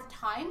lot of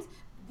times,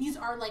 these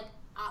are like,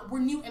 we're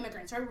new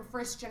immigrants, right? We're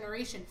first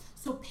generation.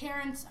 So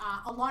parents,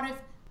 a lot of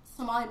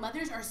Somali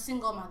mothers are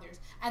single mothers,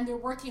 and they're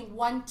working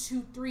 1,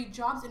 2, 3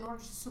 jobs in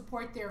order to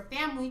support their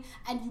family,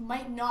 and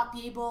you're not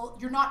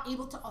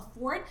able to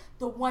afford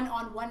the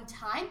one-on-one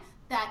time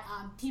that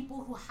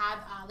people who have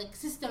like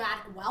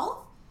systematic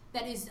wealth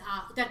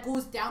that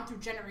goes down through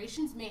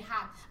generations may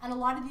have. And a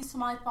lot of these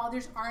Somali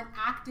fathers aren't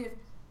active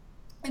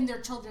in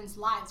their children's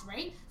lives,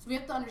 right? So we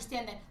have to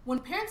understand that when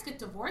parents get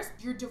divorced,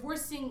 you're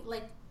divorcing,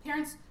 like,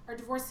 parents are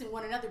divorcing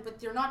one another, but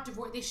they're not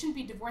they shouldn't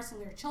be divorcing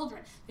their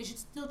children. They should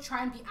still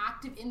try and be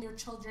active in their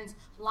children's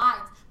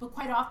lives. But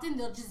quite often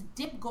they'll just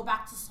go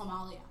back to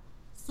Somalia.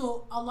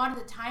 So a lot of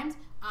the times,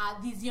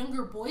 these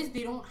younger boys,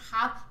 they don't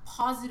have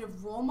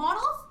positive role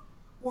models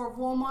or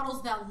role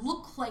models that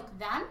look like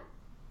them,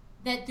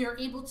 that they're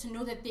able to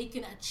know that they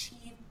can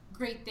achieve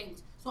great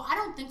things. So I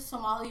don't think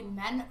Somali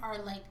men are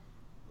like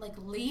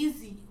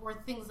lazy or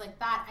things like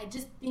that. I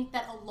just think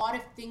that a lot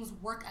of things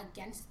work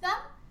against them.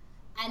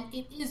 And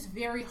it is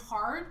very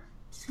hard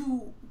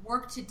to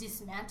work to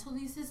dismantle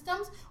these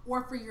systems,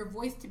 or for your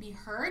voice to be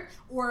heard,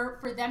 or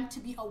for them to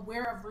be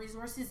aware of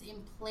resources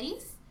in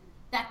place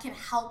that can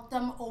help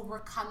them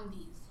overcome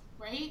these,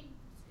 right?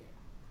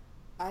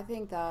 I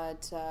think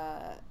that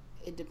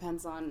it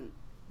depends on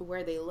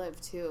where they live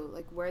too.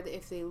 Like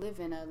if they live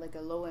in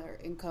a lower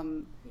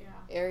income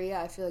area,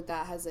 I feel like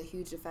that has a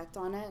huge effect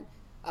on it.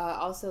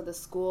 Also, the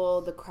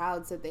school, the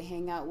crowds that they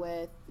hang out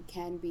with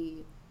can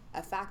be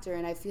a factor,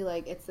 and I feel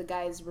like it's the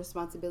guy's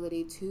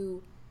responsibility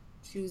to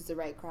choose the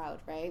right crowd,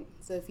 right?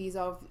 So if he's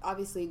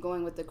obviously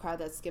going with the crowd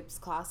that skips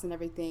class and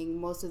everything,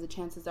 most of the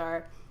chances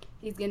are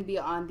he's going to be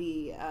on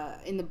the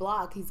in the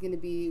block, he's going to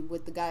be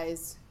with the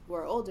guys who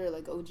are older,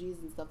 like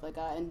OGs and stuff like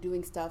that, and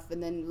doing stuff,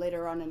 and then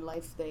later on in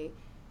life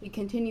he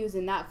continues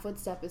in that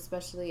footstep,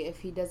 especially if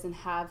he doesn't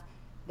have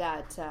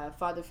that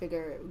father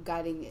figure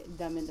guiding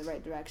them in the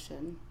right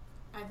direction.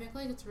 I think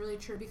like it's really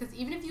true, because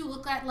even if you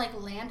look at like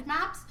land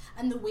maps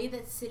and the way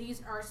that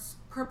cities are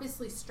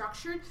purposely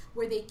structured,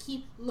 where they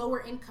keep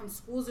lower income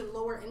schools in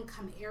lower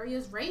income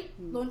areas, right?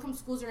 Low income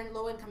schools are in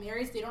low income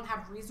areas, they don't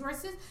have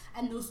resources,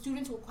 and those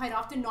students will quite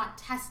often not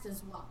test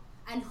as well.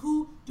 And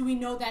who do we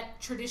know that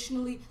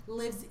traditionally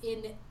lives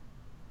in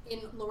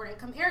lower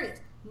income areas?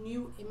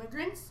 New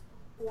immigrants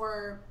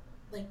or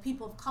like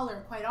people of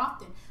color quite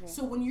often. Yeah.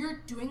 So when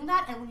you're doing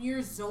that and when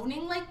you're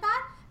zoning like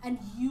that, and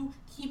you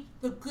keep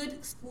the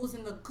good schools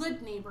in the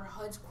good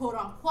neighborhoods, quote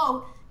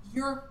unquote,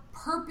 you're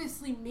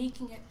purposely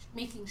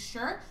making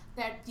sure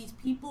that these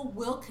people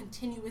will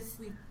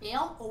continuously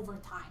fail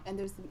over time. And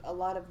there's a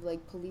lot of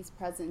like police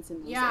presence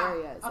in those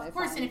areas. Of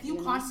course, and if you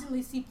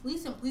constantly see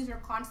police and police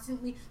are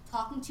constantly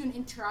talking to you and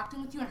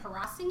interacting with you and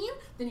harassing you,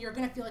 then you're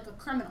gonna feel like a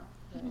criminal.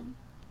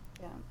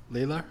 Yeah.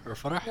 Layla or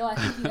Farah? No, I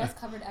think you guys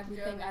covered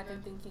everything I've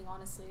been thinking,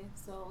 honestly.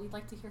 So we'd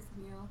like to hear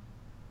from you.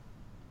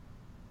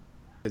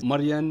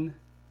 Marian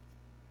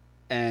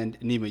and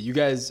Nima, you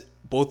guys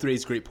both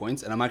raised great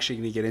points, and I'm actually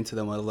going to get into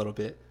them a little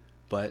bit.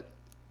 But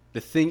the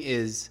thing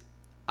is,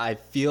 I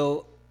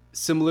feel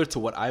similar to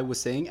what I was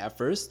saying at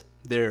first.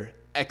 They're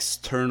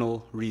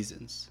external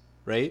reasons,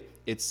 right?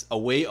 It's a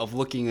way of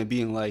looking and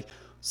being like,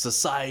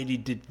 society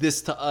did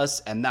this to us,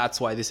 and that's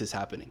why this is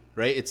happening,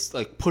 right? It's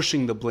like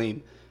pushing the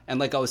blame. And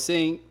like I was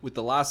saying with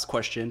the last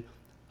question,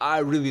 I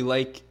really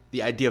like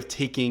the idea of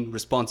taking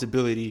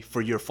responsibility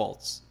for your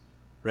faults,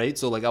 right?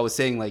 So like I was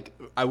saying, like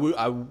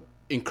I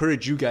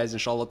encourage you guys,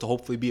 inshallah, to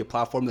hopefully be a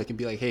platform that can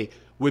be like, hey,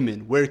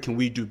 women, where can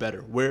we do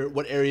better?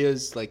 What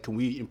areas like can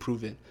we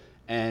improve in?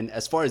 And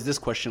as far as this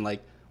question,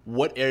 like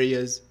what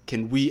areas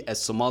can we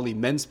as Somali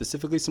men,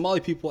 specifically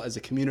Somali people as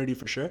a community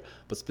for sure,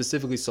 but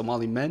specifically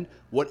Somali men,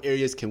 what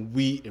areas can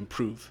we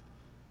improve?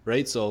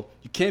 Right? So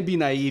you can't be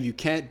naive. You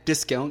can't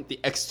discount the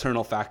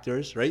external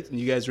factors, right? And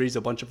you guys raised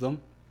a bunch of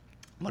them.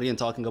 Marian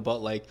talking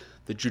about like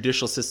the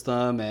judicial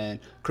system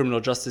and criminal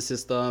justice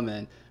system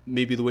and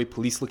maybe the way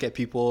police look at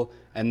people.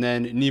 And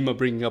then Nima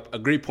bringing up a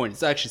great point.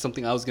 It's actually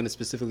something I was going to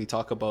specifically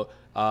talk about,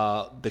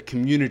 the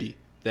community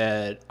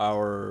that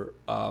our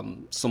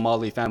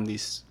Somali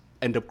families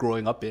end up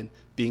growing up in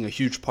being a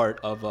huge part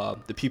of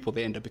the people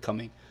they end up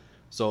becoming.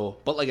 So,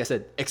 but like I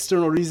said,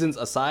 external reasons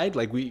aside,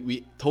 like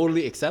we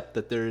totally accept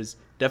that there's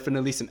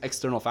definitely some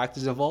external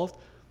factors involved.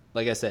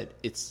 Like I said,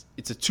 it's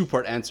a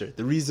two-part answer.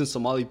 The reason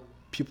Somali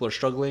people are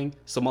struggling,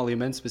 Somali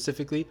men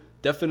specifically,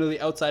 definitely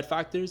outside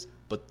factors,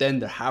 but then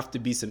there have to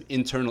be some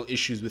internal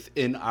issues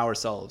within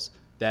ourselves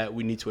that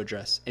we need to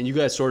address. And you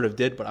guys sort of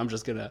did, but I'm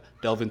just going to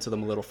delve into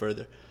them a little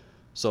further.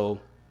 So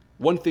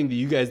one thing that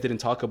you guys didn't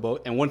talk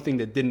about, and one thing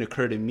that didn't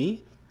occur to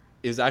me,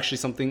 is actually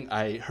something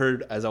I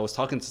heard as I was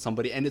talking to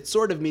somebody, and it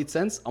sort of made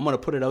sense. I'm going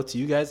to put it out to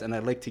you guys, and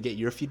I'd like to get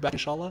your feedback,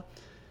 inshallah,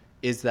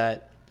 is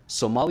that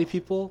Somali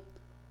people,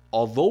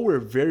 although we're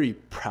very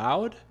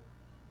proud,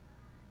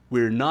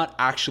 we're not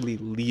actually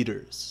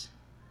leaders,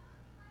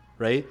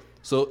 right?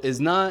 So it's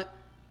not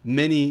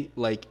many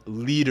like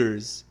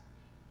leaders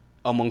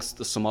amongst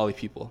the Somali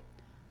people.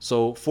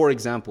 So for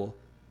example,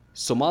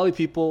 Somali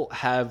people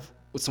have,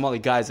 Somali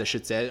guys I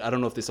should say, I don't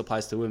know if this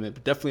applies to women,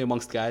 but definitely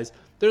amongst guys,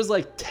 there's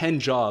like 10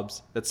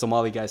 jobs that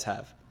Somali guys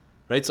have,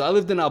 right? So I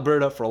lived in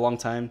Alberta for a long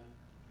time,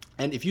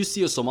 and if you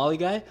see a Somali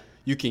guy,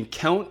 you can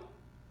count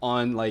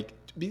on like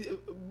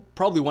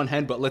probably one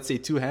hand, but let's say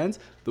two hands,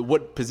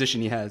 what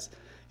position he has.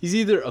 He's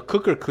either a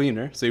cook or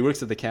cleaner, so he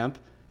works at the camp.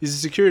 He's a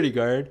security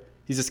guard.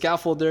 He's a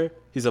scaffolder.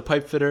 He's a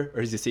pipe fitter, or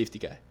he's a safety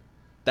guy.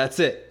 That's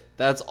it.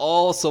 That's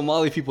all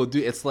Somali people do.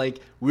 It's like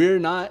we're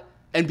not,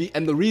 and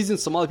the reason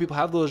Somali people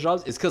have those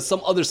jobs is because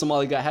some other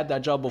Somali guy had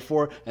that job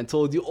before and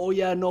told you, oh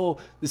yeah, no,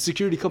 the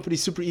security company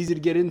is super easy to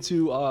get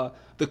into.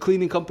 The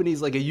cleaning company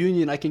is like a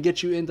union. I can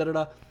get you in,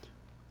 da-da-da.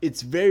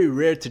 It's very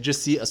rare to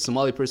just see a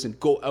Somali person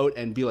go out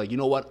and be like, you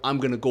know what, I'm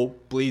going to go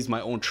blaze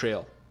my own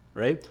trail,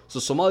 right? So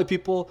Somali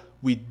people,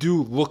 we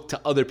do look to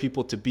other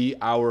people to be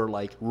our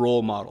like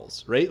role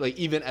models, right? Like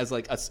even as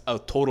like a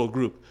total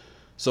group.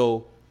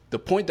 So the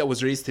point that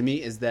was raised to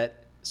me is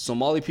that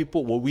Somali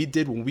people, what we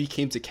did when we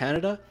came to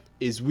Canada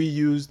is we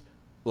used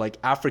like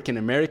African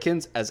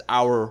Americans as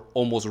our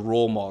almost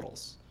role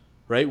models,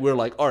 right? We're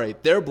like, all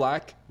right, they're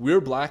black, we're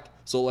black,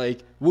 so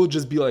like we'll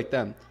just be like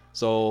them.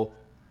 So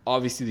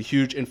obviously the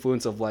huge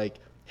influence of like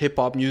hip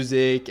hop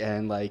music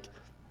and like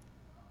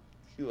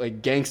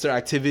gangster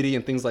activity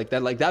and things like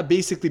that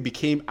basically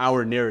became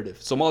our narrative.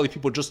 Somali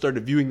people just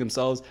started viewing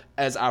themselves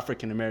as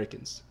African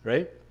Americans,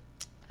 right?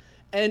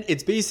 And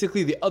it's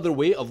basically the other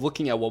way of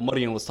looking at what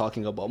Marian was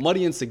talking about.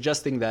 Marian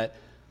suggesting that,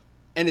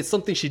 and it's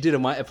something she did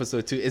in my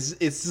episode too, it's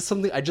just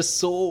something I just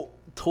so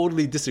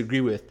totally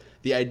disagree with.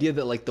 The idea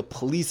that like the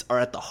police are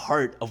at the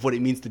heart of what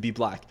it means to be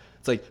black.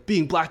 It's like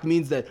being black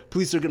means that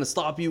police are going to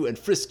stop you and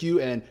frisk you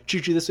and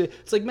treat you this way.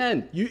 It's like,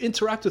 man, you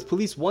interact with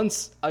police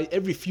once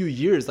every few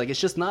years. Like,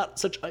 it's just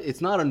not it's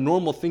not a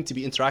normal thing to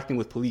be interacting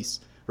with police,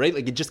 right?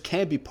 Like, it just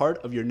can't be part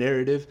of your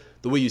narrative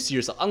the way you see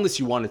yourself, unless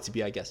you want it to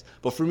be, I guess.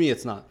 But for me,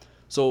 it's not.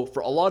 So for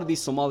a lot of these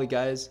Somali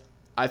guys,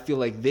 I feel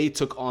like they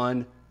took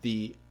on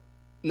the,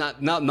 not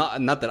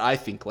that I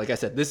think, like I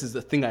said, this is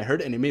the thing I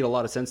heard and it made a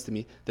lot of sense to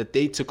me, that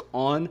they took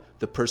on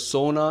the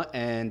persona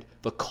and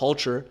the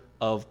culture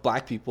of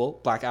black people,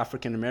 black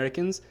African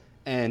Americans,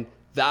 and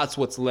that's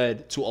what's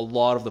led to a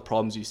lot of the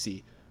problems you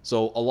see.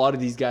 So a lot of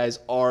these guys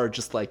are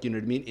just like, you know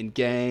what I mean, in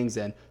gangs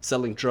and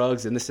selling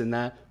drugs and this and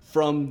that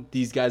from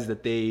these guys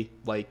that they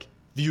like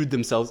viewed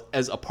themselves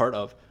as a part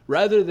of,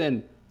 rather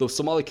than the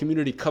Somali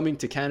community coming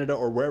to Canada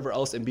or wherever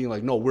else and being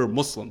like, no, we're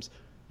Muslims.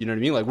 You know what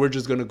I mean? Like, we're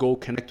just going to go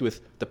connect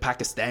with the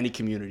Pakistani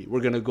community.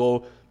 We're going to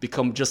go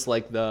become just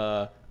like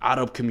the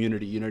Arab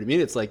community. You know what I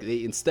mean? It's like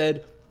they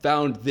instead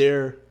found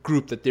their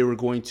group that they were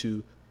going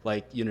to,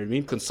 like, you know what I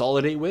mean,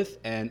 consolidate with.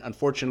 And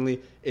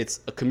unfortunately, it's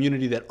a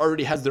community that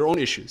already has their own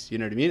issues. You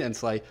know what I mean? And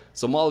it's like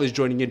Somalis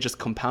joining in just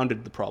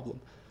compounded the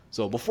problem.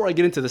 So before I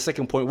get into the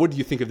second point, what do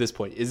you think of this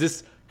point? Is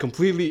this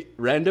completely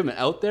random and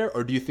out there,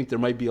 or do you think there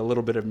might be a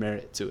little bit of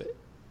merit to it?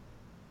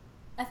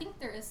 I think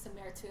there is some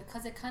merit to it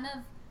because it kind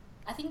of,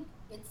 I think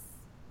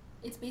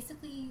it's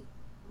basically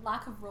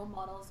lack of role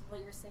models,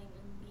 what you're saying,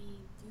 and we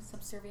do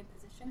subservient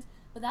positions.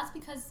 But that's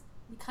because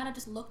we kind of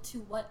just look to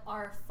what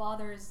our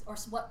fathers, or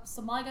what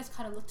Somali guys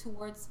kind of look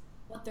towards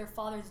what their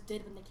fathers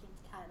did when they came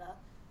to Canada.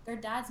 Their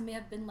dads may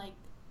have been like,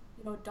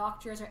 you know,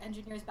 doctors or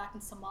engineers back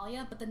in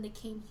Somalia, but then they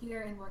came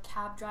here and were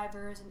cab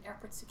drivers and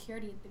airport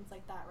security and things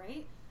like that,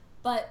 right?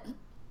 But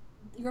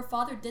your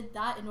father did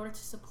that in order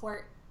to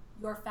support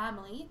your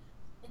family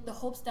in the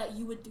hopes that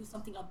you would do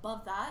something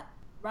above that,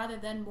 rather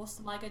than most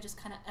Somali guys just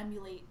kind of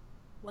emulate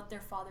what their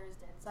fathers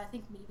did. So I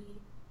think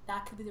maybe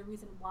that could be the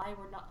reason why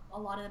a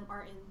lot of them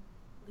are in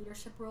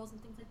leadership roles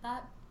and things like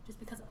that, just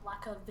because of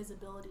lack of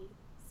visibility,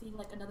 seeing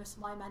like another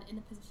Somali man in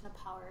a position of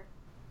power,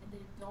 and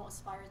they don't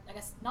aspire, I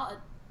guess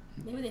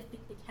maybe they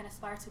think they can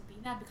aspire to be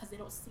that because they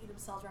don't see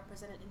themselves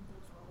represented in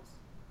those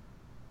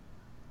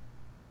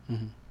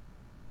roles. Mm-hmm.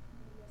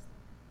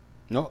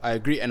 No, I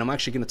agree. And I'm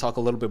actually going to talk a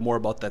little bit more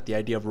about that, the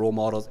idea of role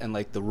models and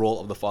like the role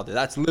of the father.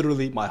 That's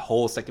literally my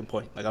whole second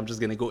point. Like, I'm just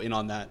going to go in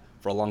on that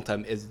for a long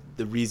time, is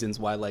the reasons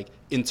why like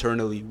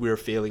internally we're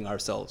failing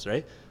ourselves,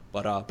 right?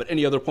 But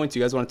any other points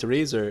you guys wanted to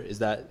raise, or is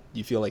that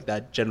you feel like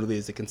that generally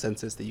is the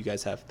consensus that you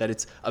guys have, that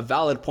it's a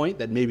valid point,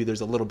 that maybe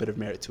there's a little bit of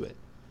merit to it?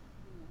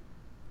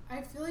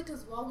 I feel like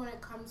as well when it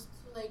comes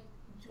to like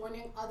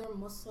joining other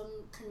Muslim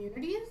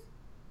communities,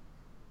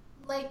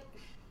 like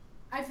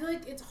I feel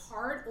like it's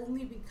hard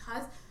only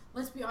because,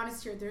 let's be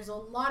honest here, there's a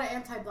lot of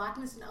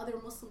anti-blackness in other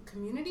Muslim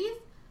communities.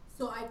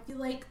 So I feel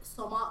like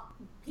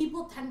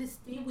people tend to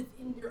stay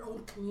within their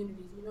own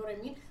communities. You know what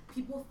I mean?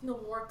 People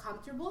feel more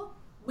comfortable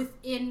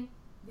within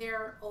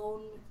their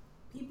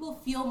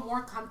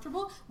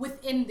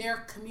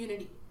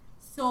community.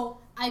 So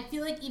I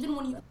feel like even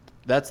when you...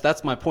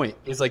 That's my point.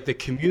 It's like the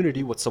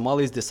community, what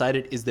Somalis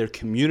decided is their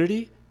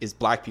community is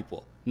black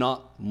people,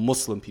 not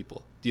Muslim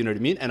people. Do you know what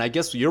I mean? And I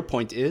guess your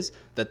point is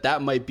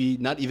that might be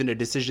not even a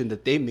decision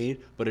that they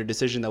made, but a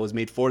decision that was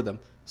made for them.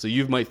 So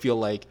you might feel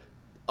like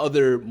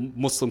other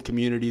Muslim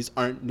communities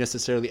aren't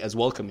necessarily as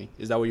welcoming.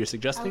 Is that what you're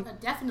suggesting?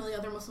 Definitely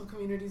other Muslim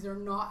communities are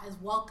not as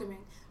welcoming.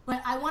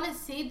 But I want to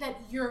say that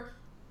you're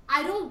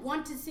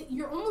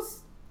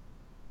almost...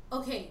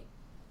 Okay,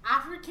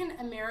 African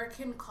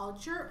American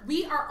culture,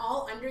 we are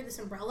all under this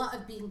umbrella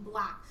of being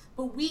black,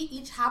 but we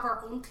each have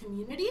our own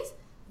communities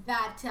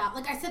that,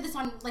 like I said this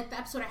on like the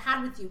episode I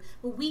had with you,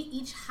 but we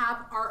each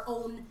have our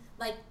own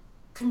like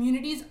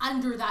communities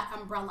under that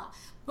umbrella.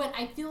 But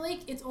I feel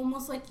like it's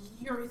almost like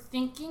you're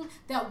thinking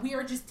that we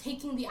are just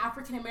taking the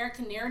African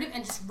American narrative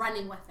and just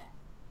running with it.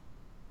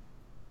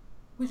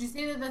 Would you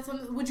say that that's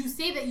something? Would you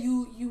say that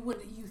you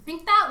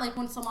think that, like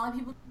when Somali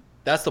people?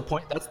 That's the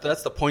point.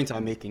 That's the point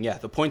I'm making. Yeah,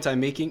 the point I'm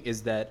making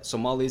is that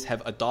Somalis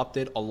have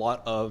adopted a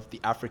lot of the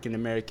African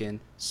American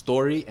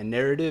story and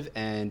narrative,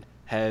 and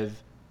have,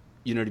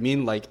 you know what I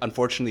mean, like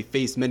unfortunately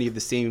faced many of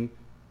the same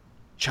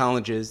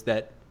challenges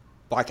that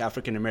Black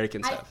African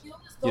Americans have.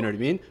 You know what I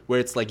mean? Where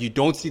it's like you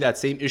don't see that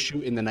same issue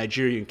in the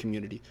Nigerian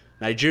community.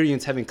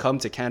 Nigerians having come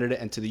to Canada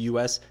and to the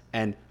US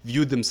and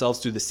viewed themselves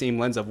through the same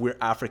lens of we're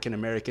African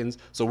Americans,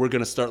 so we're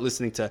going to start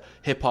listening to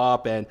hip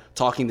hop and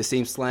talking the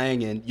same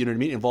slang and, you know what I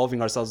mean,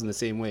 involving ourselves in the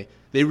same way.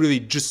 They really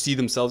just see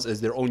themselves as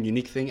their own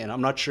unique thing, and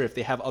I'm not sure if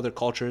they have other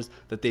cultures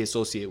that they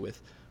associate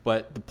with.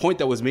 But the point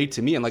that was made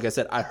to me, and like I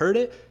said, I heard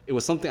it, it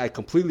was something I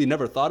completely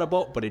never thought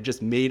about, but it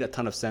just made a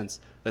ton of sense.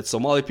 That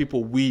Somali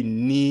people, we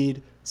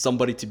need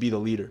somebody to be the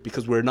leader,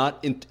 because we're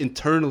not,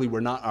 internally,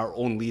 we're not our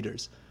own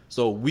leaders.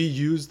 So we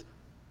used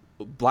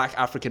Black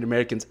African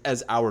Americans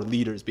as our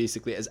leaders,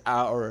 basically, as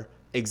our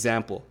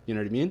example, you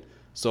know what I mean?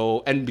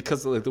 So, and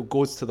because like, it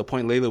goes to the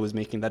point Layla was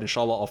making, that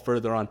inshallah I'll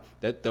further on,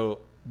 that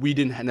we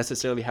didn't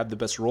necessarily have the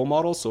best role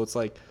models, so it's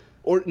like,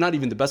 or not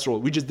even the best role,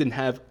 we just didn't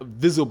have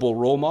visible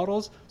role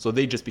models, so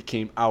they just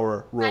became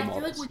our role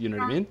models, like you know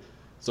what I mean?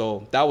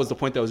 So that was the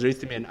point that was raised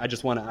to me, and I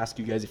just want to ask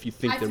you guys if you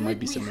think there might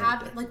be some merit there. I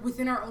feel like we have, like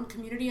within our own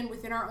community and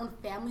within our own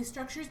family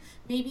structures,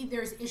 maybe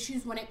there's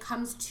issues when it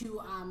comes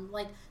to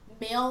like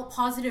male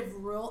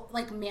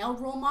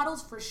role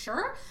models for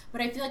sure. But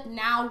I feel like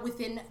now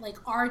within like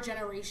our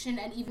generation,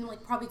 and even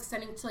like probably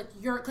extending to like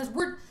because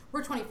we're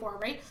 24,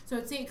 right? So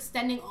I'd say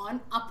extending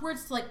on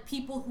upwards to like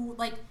people who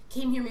like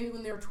came here maybe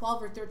when they were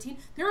 12 or 13.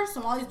 There are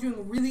Somalis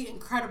doing really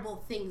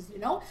incredible things, you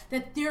know,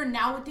 that they're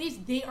nowadays,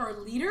 they are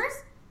leaders.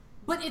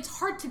 But it's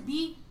hard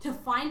to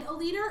find a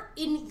leader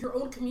in your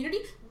own community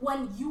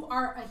when you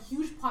are a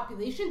huge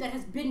population that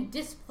has been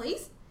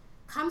displaced,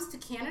 comes to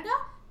Canada,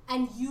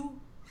 and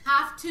you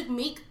have to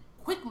make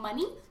quick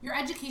money. Your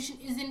education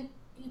isn't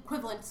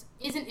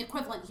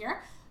equivalent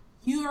here.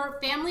 Your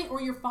family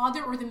or your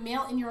father or the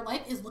male in your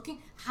life is looking,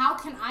 how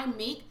can I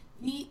make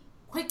the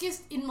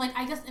quickest, in like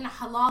I guess in a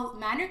halal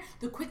manner,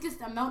 the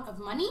quickest amount of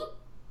money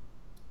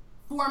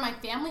for my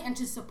family and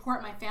to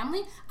support my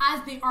family,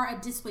 as they are a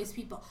displaced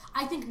people.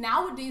 I think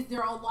nowadays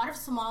there are a lot of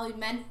Somali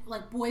men,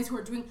 like boys, who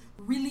are doing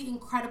really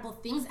incredible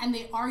things, and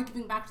they are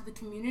giving back to the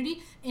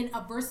community in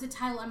a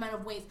versatile amount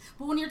of ways.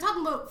 But when you're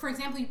talking about, for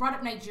example, you brought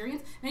up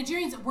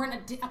Nigerians weren't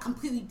a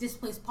completely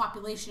displaced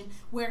population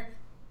where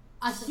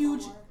a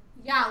huge,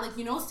 like,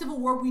 you know, civil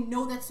war, we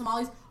know that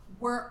Somalis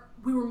were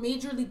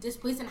majorly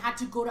displaced and had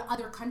to go to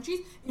other countries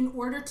in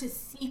order to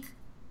seek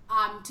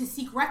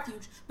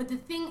refuge. But the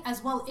thing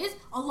as well is,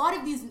 a lot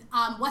of these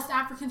West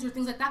Africans or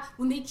things like that,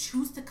 when they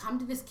choose to come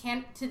to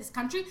this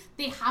country,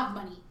 they have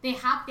money. They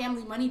have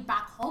family money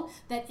back home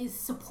that is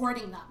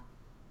supporting them,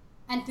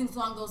 and things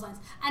along those lines.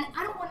 And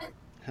I don't want to...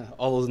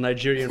 All those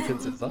Nigerian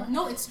princes, huh?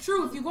 No, it's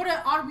true. If you go to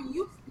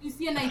RBU, you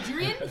see a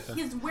Nigerian,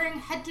 he's wearing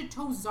head to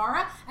toe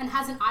Zara and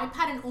has an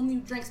iPad and only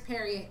drinks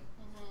Perrier.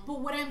 Mm-hmm. But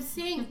what I'm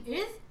saying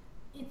is,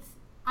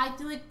 I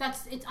feel like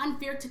it's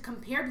unfair to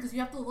compare, because you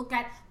have to look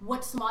at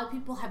what Somali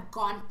people have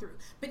gone through.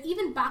 But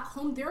even back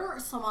home, there are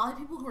Somali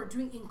people who are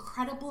doing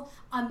incredible,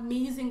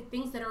 amazing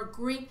things, that are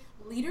great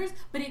leaders,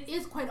 but it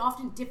is quite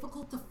often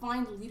difficult to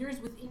find leaders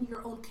within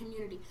your own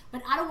community.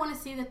 But I don't want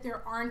to say that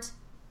there aren't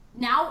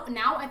Now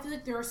I feel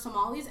like there are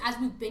Somalis, as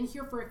we've been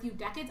here for a few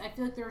decades, I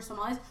feel like there are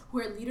Somalis who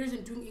are leaders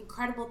and doing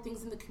incredible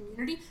things in the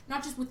community,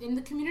 not just within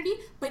the community,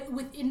 but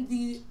within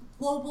the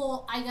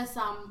global, I guess,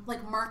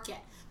 like market.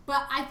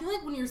 But I feel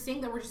like when you're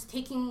saying that we're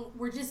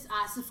just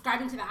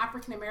subscribing to the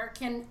African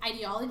American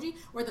ideology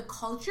or the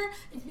culture,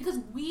 it's because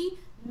we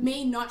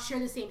may not share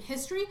the same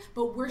history,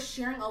 but we're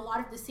sharing a lot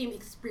of the same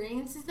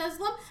experiences as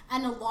them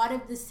and a lot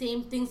of the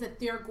same things that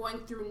they're going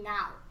through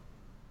now.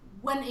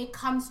 When it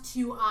comes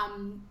to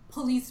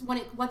police,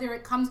 whether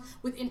it comes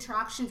with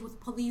interactions with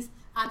police,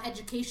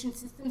 education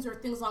systems, or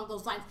things along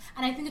those lines.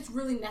 And I think it's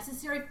really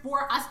necessary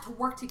for us to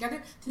work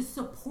together to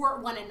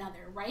support one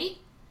another, right?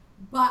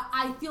 But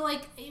I feel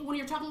like when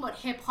you're talking about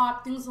hip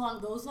hop, things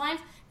along those lines,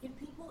 if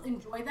people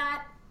enjoy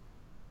that,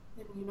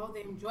 then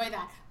they enjoy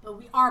that. But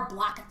we are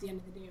black at the end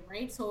of the day,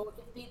 right? So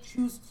if they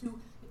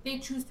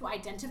choose to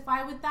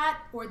identify with that,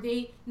 or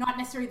they not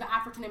necessarily the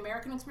African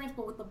American experience,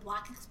 but with the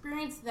black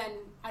experience, then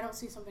I don't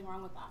see something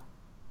wrong with that.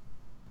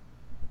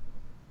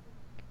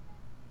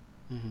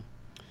 Mm-hmm.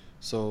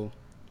 So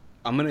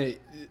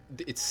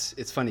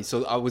it's funny.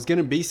 So I was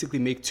gonna basically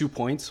make 2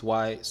 points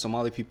why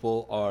Somali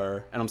people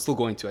are, and I'm still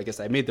going to. I guess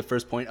I made the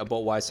first point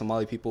about why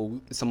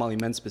Somali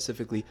men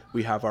specifically,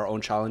 we have our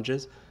own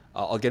challenges.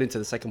 I'll get into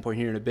the second point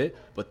here in a bit.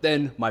 But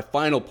then my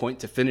final point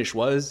to finish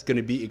was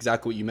gonna be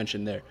exactly what you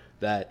mentioned there,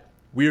 that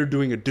we're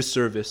doing a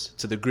disservice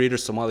to the greater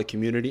Somali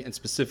community and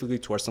specifically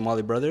to our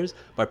Somali brothers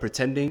by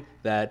pretending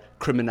that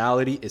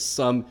criminality is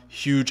some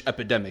huge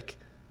epidemic,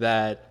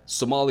 that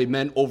Somali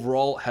men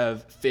overall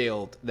have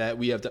failed, that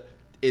we have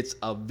it's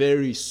a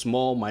very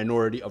small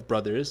minority of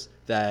brothers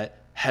that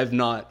have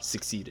not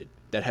succeeded,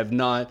 that have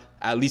not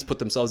at least put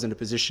themselves in a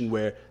position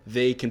where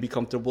they can be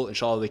comfortable.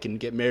 Inshallah, they can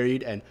get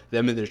married and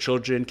them and their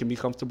children can be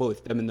comfortable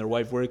if them and their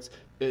wives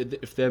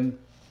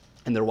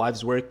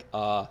work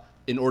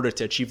in order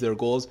to achieve their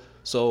goals.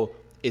 So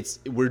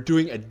we're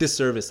doing a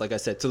disservice, like I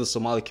said, to the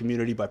Somali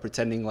community by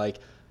pretending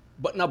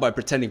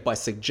by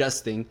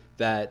suggesting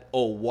that,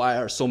 why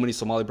are so many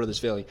Somali brothers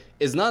failing?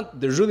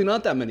 There's really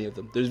not that many of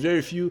them. There's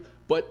very few,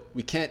 but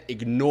we can't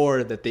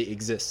ignore that they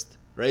exist,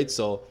 right?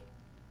 So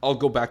I'll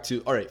go back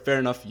to, all right, fair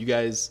enough. You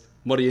guys,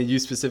 Mari and you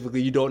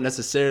specifically, you don't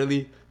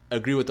necessarily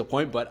agree with the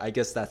point, but I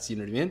guess that's, you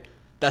know what I mean?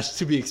 That's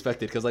to be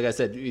expected. Because like I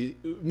said, me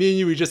and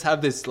you, we just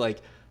have this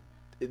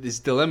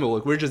dilemma.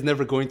 Like, we're just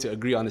never going to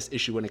agree on this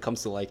issue when it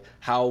comes to like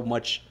how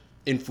much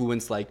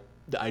influence like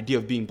the idea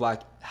of being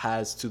black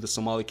has to the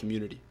Somali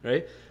community,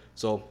 right?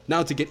 So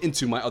now to get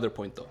into my other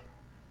point though.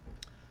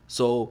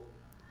 So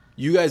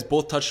you guys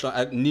both touched on,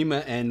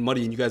 Nima and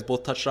Mari, you guys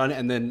both touched on it,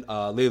 and then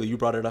Layla, you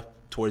brought it up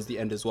towards the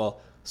end as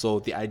well. So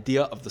the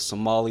idea of the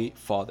Somali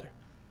father,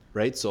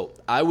 right? So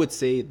I would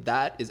say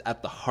that is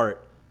at the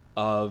heart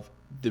of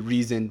the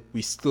reason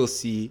we still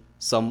see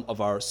some of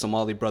our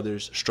Somali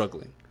brothers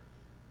struggling,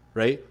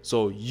 right?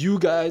 So you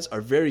guys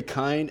are very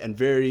kind and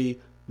very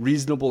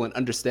reasonable and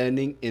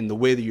understanding in the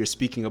way that you're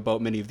speaking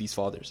about many of these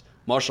fathers.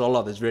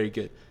 MashaAllah, that's very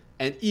good.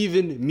 And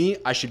even me,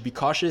 I should be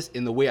cautious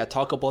in the way I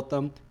talk about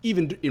them,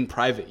 even in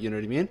private, you know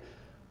what I mean?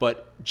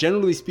 But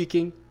generally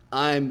speaking,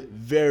 I'm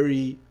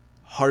very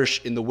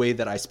harsh in the way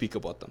that I speak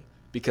about them,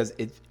 because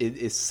it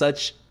is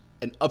such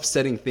an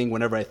upsetting thing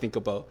whenever I think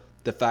about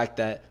the fact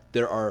that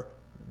there are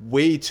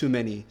way too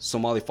many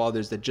Somali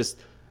fathers that just,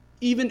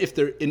 even if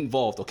they're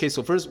involved, okay,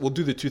 so first we'll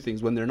do the two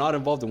things, when they're not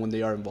involved and when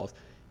they are involved.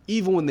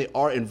 Even when they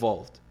are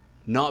involved,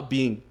 not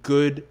being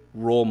good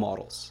role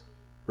models,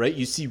 right?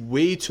 You see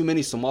way too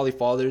many Somali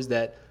fathers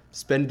that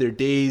spend their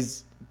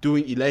days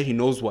doing Ilahi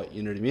knows what,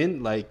 you know what I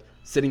mean? Like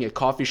sitting at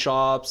coffee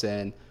shops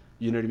and,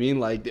 you know what I mean?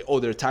 Like,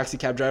 they're a taxi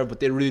cab driver, but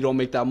they really don't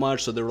make that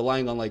much. So they're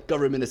relying on like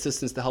government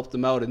assistance to help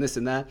them out and this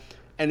and that.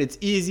 And it's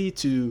easy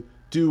to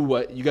do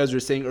what you guys were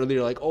saying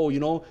earlier, like,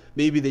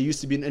 maybe they used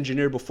to be an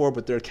engineer before,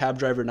 but they're a cab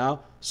driver now.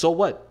 So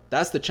what?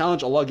 That's the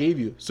challenge Allah gave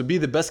you. So be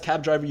the best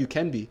cab driver you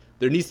can be.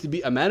 There needs to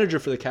be a manager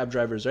for the cab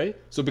drivers, right?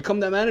 So become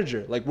that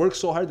manager. Like, work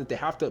so hard that they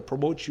have to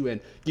promote you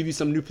and give you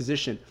some new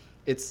position.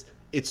 It's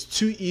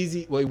too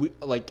easy.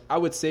 I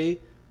would say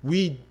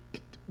we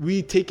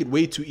take it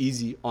way too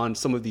easy on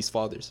some of these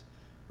fathers,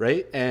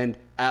 right? And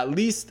at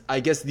least I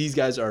guess these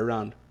guys are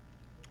around.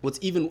 What's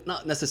even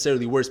not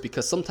necessarily worse,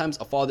 because sometimes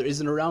a father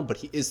isn't around, but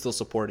he is still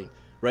supporting,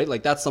 right?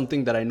 Like, that's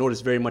something that I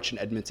noticed very much in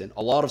Edmonton.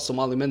 A lot of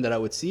Somali men that I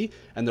would see,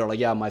 and they're like,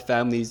 yeah, my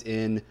family's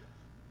in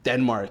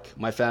Denmark,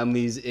 my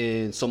family's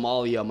in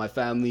Somalia, my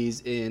family's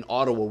in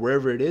Ottawa,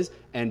 wherever it is,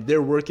 and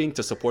they're working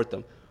to support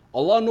them.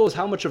 Allah knows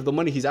how much of the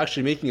money he's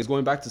actually making is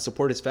going back to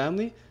support his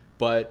family,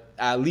 but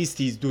at least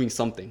he's doing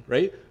something,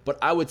 right? But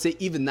I would say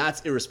even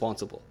that's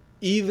irresponsible.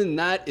 Even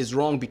that is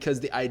wrong,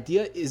 because the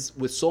idea is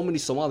with so many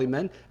Somali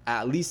men,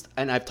 at least,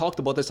 and I've talked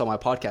about this on my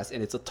podcast,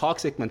 and it's a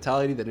toxic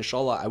mentality that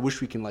inshallah I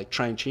wish we can like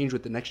try and change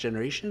with the next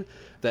generation,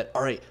 that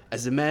all right,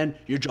 as a man,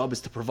 your job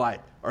is to provide.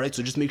 All right,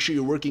 so just make sure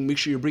you're working, make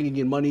sure you're bringing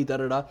in money,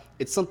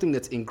 It's something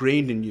that's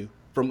ingrained in you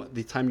from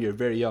the time you're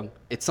very young.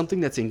 It's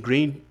something that's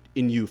ingrained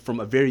in you from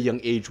a very young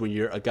age when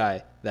you're a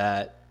guy,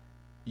 that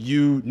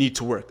you need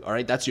to work. All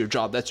right, that's your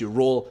job, that's your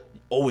role.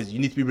 always, you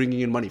need to be bringing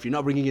in money. If you're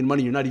not bringing in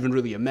money, you're not even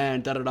really a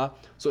man, da da da.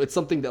 So it's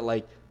something that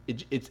like,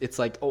 it's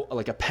like, oh,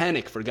 like a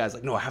panic for guys.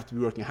 Like, no, I have to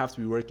be working, I have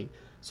to be working.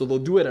 So they'll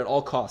do it at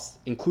all costs,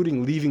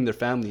 including leaving their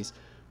families,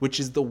 which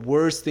is the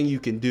worst thing you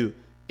can do.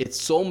 It's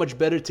so much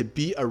better to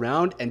be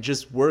around and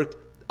just work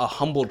a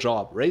humble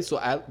job, right?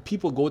 So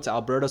people go to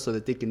Alberta so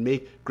that they can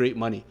make great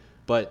money.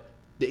 But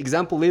the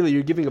example, Layla,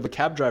 you're giving of a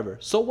cab driver.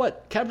 So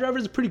what? Cab driver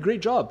is a pretty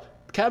great job.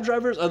 Cab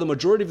drivers are the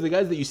majority of the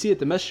guys that you see at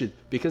the masjid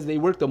because they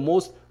work the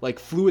most like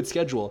fluid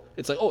schedule.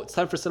 It's like, oh, it's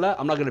time for salah.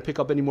 I'm not going to pick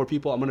up any more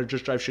people. I'm going to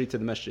just drive straight to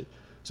the masjid.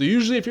 So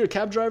usually if you're a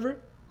cab driver,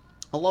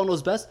 Allah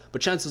knows best,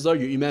 but chances are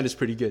your iman is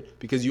pretty good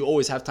because you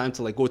always have time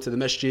to like go to the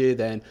masjid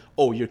and,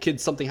 oh, your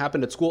kids, something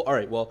happened at school. All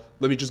right, well,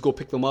 let me just go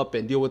pick them up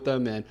and deal with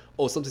them. And,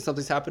 oh,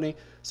 something's happening.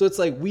 So it's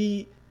like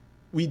we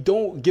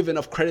don't give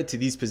enough credit to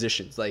these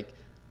positions. Like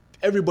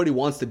everybody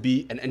wants to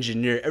be an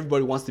engineer.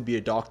 Everybody wants to be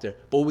a doctor.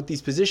 But with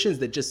these positions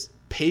that just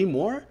pay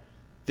more,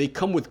 they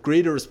come with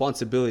greater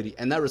responsibility.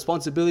 And that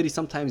responsibility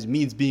sometimes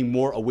means being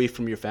more away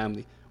from your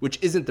family, which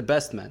isn't the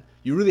best, man.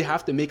 You really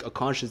have to make a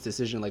conscious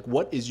decision. Like,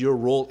 what is your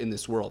role in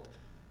this world?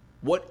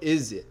 What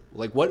is it?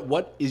 Like,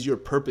 what is your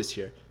purpose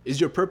here? Is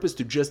your purpose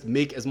to just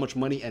make as much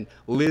money and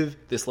live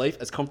this life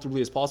as comfortably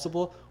as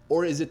possible?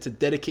 Or is it to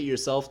dedicate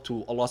yourself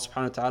to Allah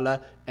subhanahu wa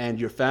ta'ala and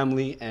your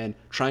family and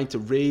trying to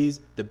raise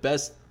the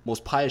best,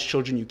 most pious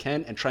children you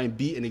can and try and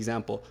be an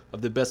example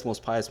of the best,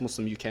 most pious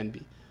Muslim you can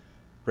be?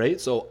 Right?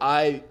 So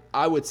I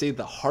would say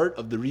the heart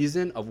of the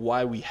reason of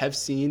why we have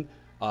seen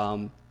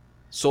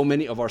so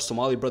many of our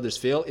Somali brothers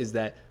fail is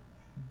that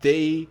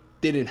they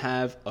didn't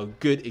have a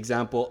good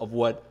example of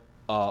what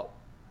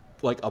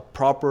like a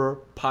proper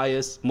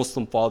pious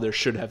Muslim father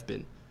should have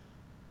been,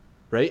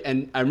 right?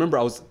 And I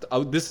remember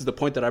this is the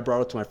point that I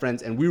brought up to my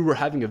friends, and we were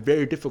having a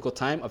very difficult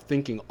time of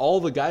thinking all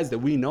the guys that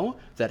we know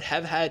that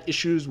have had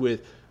issues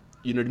with,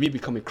 you know, me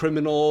becoming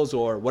criminals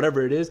or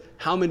whatever it is,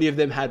 how many of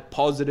them had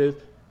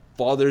positive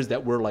fathers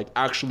that were like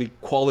actually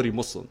quality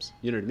Muslims,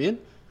 you know what I mean?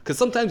 Because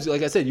sometimes,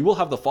 like I said, you will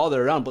have the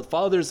father around, but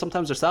fathers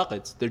sometimes are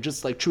saqids. They're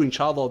just like chewing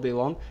child all day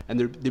long, and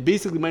they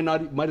basically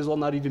might as well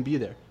not even be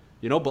there.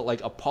 You know, but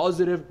like a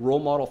positive role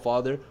model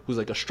father who's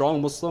like a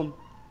strong Muslim,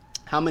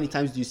 how many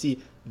times do you see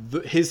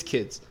his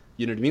kids,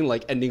 you know what I mean,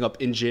 like ending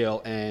up in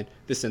jail and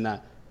this and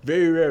that?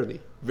 Very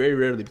rarely,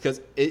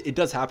 because it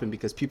does happen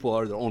because people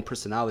are their own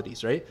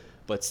personalities, right?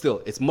 But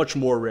still, it's much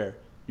more rare.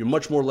 You're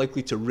much more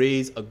likely to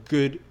raise a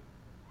good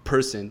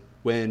person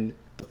when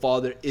the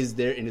father is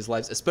there in his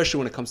lives, especially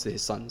when it comes to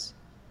his sons,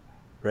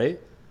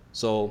 right?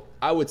 So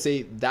I would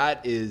say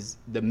that is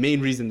the main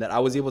reason that I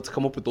was able to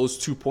come up with those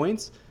 2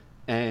 points.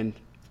 And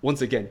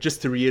once again,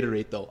 just to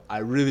reiterate though, I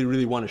really,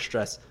 really want to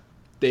stress,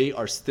 they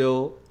are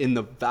still in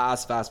the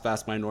vast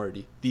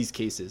minority, these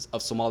cases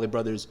of Somali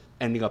brothers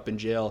ending up in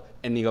jail,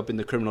 ending up in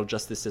the criminal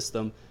justice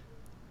system.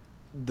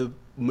 The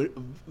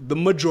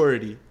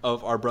majority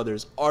of our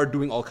brothers are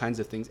doing all kinds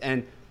of things.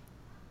 And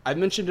I've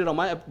mentioned it on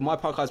my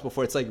podcast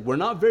before. It's like, we're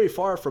not very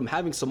far from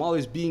having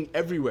Somalis being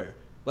everywhere.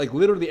 Like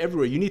literally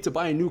everywhere. You need to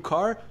buy a new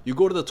car. You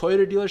go to the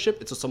Toyota dealership.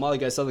 It's a Somali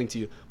guy selling to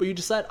you. But you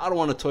decide, I don't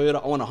want a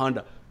Toyota. I want a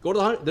Honda. Go to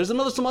the Honda. There's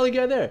another Somali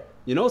guy there.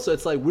 You know? So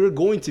it's like, we're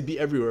going to be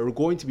everywhere. We're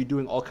going to be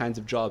doing all kinds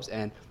of jobs.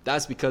 And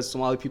that's because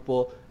Somali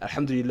people,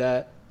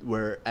 alhamdulillah,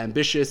 we're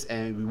ambitious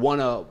and we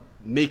want to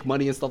make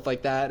money and stuff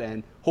like that.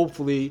 And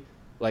hopefully,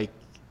 like,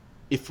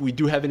 if we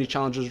do have any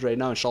challenges right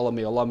now, inshallah,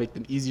 may Allah make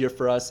them easier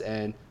for us,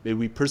 and may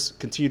we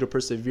continue to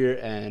persevere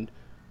and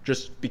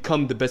just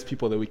become the best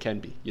people that we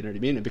can be, you know what I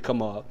mean? And become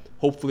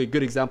hopefully a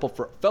good example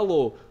for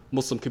fellow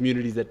Muslim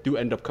communities that do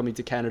end up coming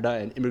to Canada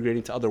and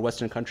immigrating to other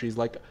Western countries,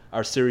 like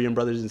our Syrian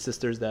brothers and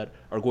sisters that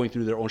are going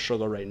through their own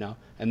struggle right now.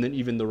 And then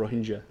even the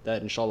Rohingya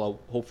that inshallah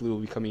hopefully will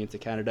be coming into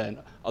Canada and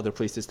other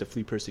places to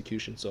flee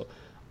persecution. So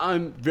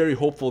I'm very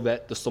hopeful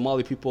that the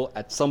Somali people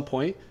at some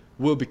point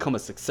will become a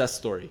success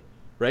story,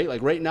 right?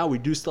 Like right now we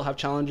do still have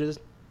challenges.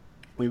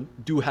 We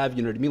do have,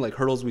 you know what I mean, like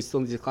hurdles we still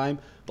need to climb.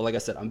 But like I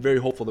said, I'm very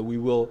hopeful that we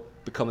will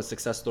become a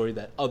success story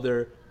that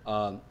other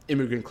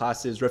immigrant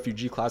classes,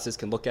 refugee classes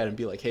can look at and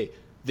be like, hey,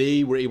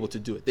 they were able to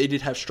do it. They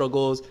did have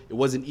struggles. It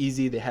wasn't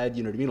easy. They had,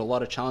 you know what I mean, a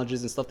lot of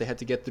challenges and stuff they had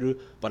to get through.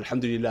 But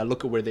alhamdulillah,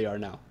 look at where they are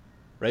now,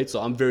 right? So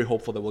I'm very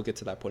hopeful that we'll get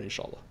to that point,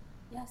 inshallah.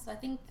 Yeah, so I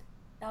think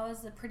that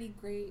was a pretty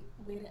great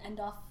way to end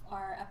off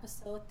our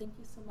episode. Thank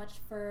you so much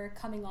for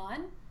coming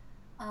on.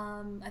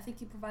 I think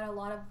you provide a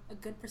lot of a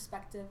good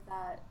perspective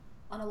that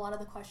on a lot of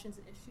the questions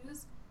and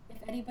issues. If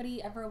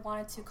anybody ever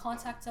wanted to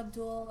contact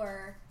Abdul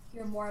or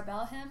hear more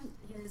about him,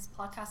 his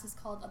podcast is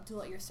called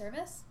Abdul at Your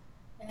Service.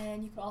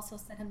 And you can also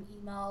send him an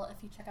email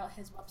if you check out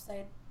his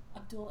website,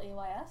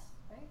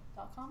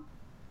 abdulays.com.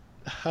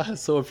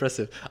 So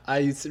impressive.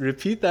 I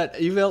repeat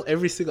that email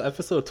every single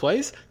episode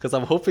twice because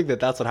I'm hoping that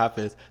that's what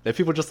happens. That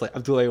people just like,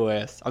 Abdul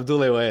Ays.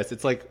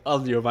 It's like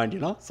on your mind, you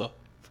know? So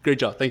great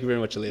job. Thank you very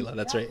much, Layla.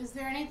 That's right. Is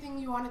there anything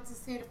you wanted to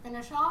say to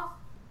finish off?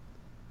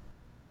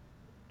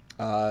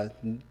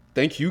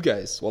 Thank you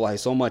guys, wallahi,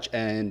 so much.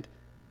 And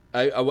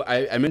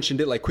I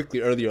mentioned it like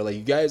quickly earlier. Like,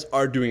 you guys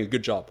are doing a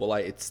good job. Well,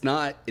 like, it's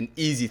not an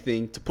easy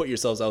thing to put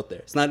yourselves out there.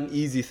 It's not an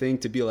easy thing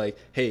to be like,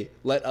 hey,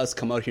 let us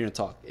come out here and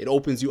talk. It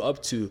opens you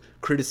up to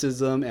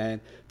criticism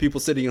and people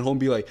sitting at home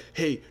be like,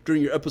 hey,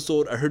 during your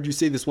episode, I heard you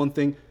say this one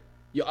thing.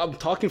 Yo, I'm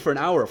talking for an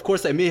hour. Of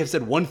course, I may have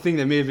said one thing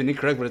that may have been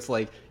incorrect, but it's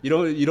like, you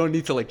don't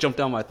need to like jump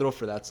down my throat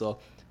for that. So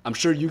I'm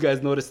sure you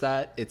guys noticed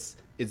that. It's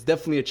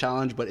definitely a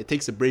challenge, but it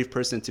takes a brave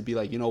person to be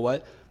like, you know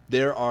what?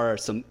 There are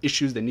some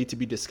issues that need to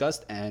be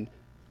discussed, and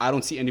I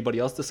don't see anybody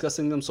else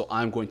discussing them, so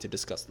I'm going to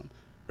discuss them,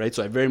 right?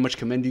 So I very much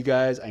commend you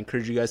guys. I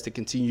encourage you guys to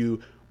continue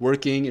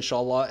working,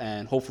 inshallah,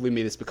 and hopefully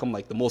may this become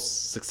like the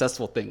most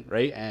successful thing,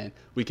 right? And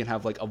we can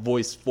have like a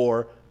voice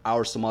for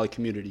our Somali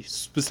community,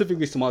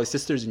 specifically Somali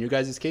sisters in your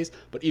guys' case,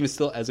 but even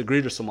still as a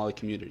greater Somali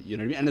community, you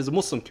know what I mean? And as a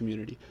Muslim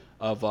community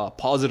of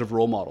positive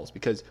role models,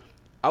 because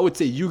I would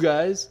say you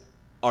guys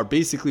are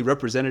basically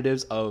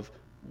representatives of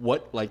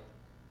what like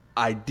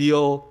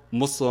ideal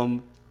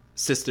Muslim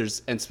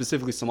sisters and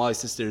specifically Somali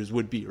sisters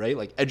would be, right?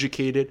 Like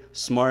educated,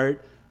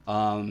 smart,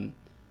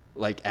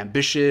 like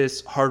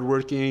ambitious,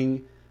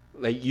 hardworking.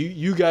 Like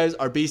you guys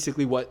are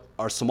basically what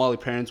our Somali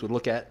parents would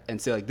look at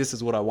and say like, this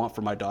is what I want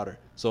for my daughter.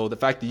 So the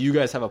fact that you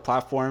guys have a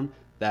platform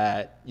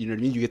that, you know what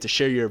I mean, you get to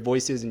share your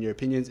voices and your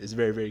opinions is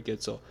very, very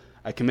good. So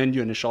I commend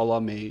you, and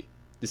inshallah may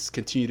this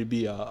continue to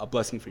be a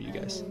blessing for you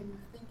guys.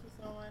 Thank you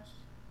so much.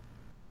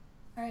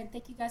 All right,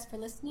 thank you guys for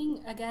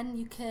listening. Again,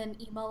 you can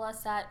email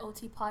us at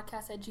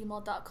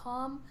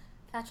otpodcast@gmail.com.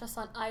 Catch us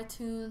on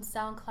iTunes,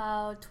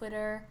 SoundCloud,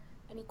 Twitter.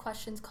 Any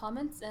questions,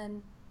 comments,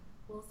 and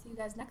we'll see you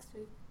guys next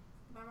week.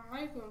 Assalamu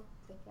alaikum.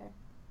 Take care.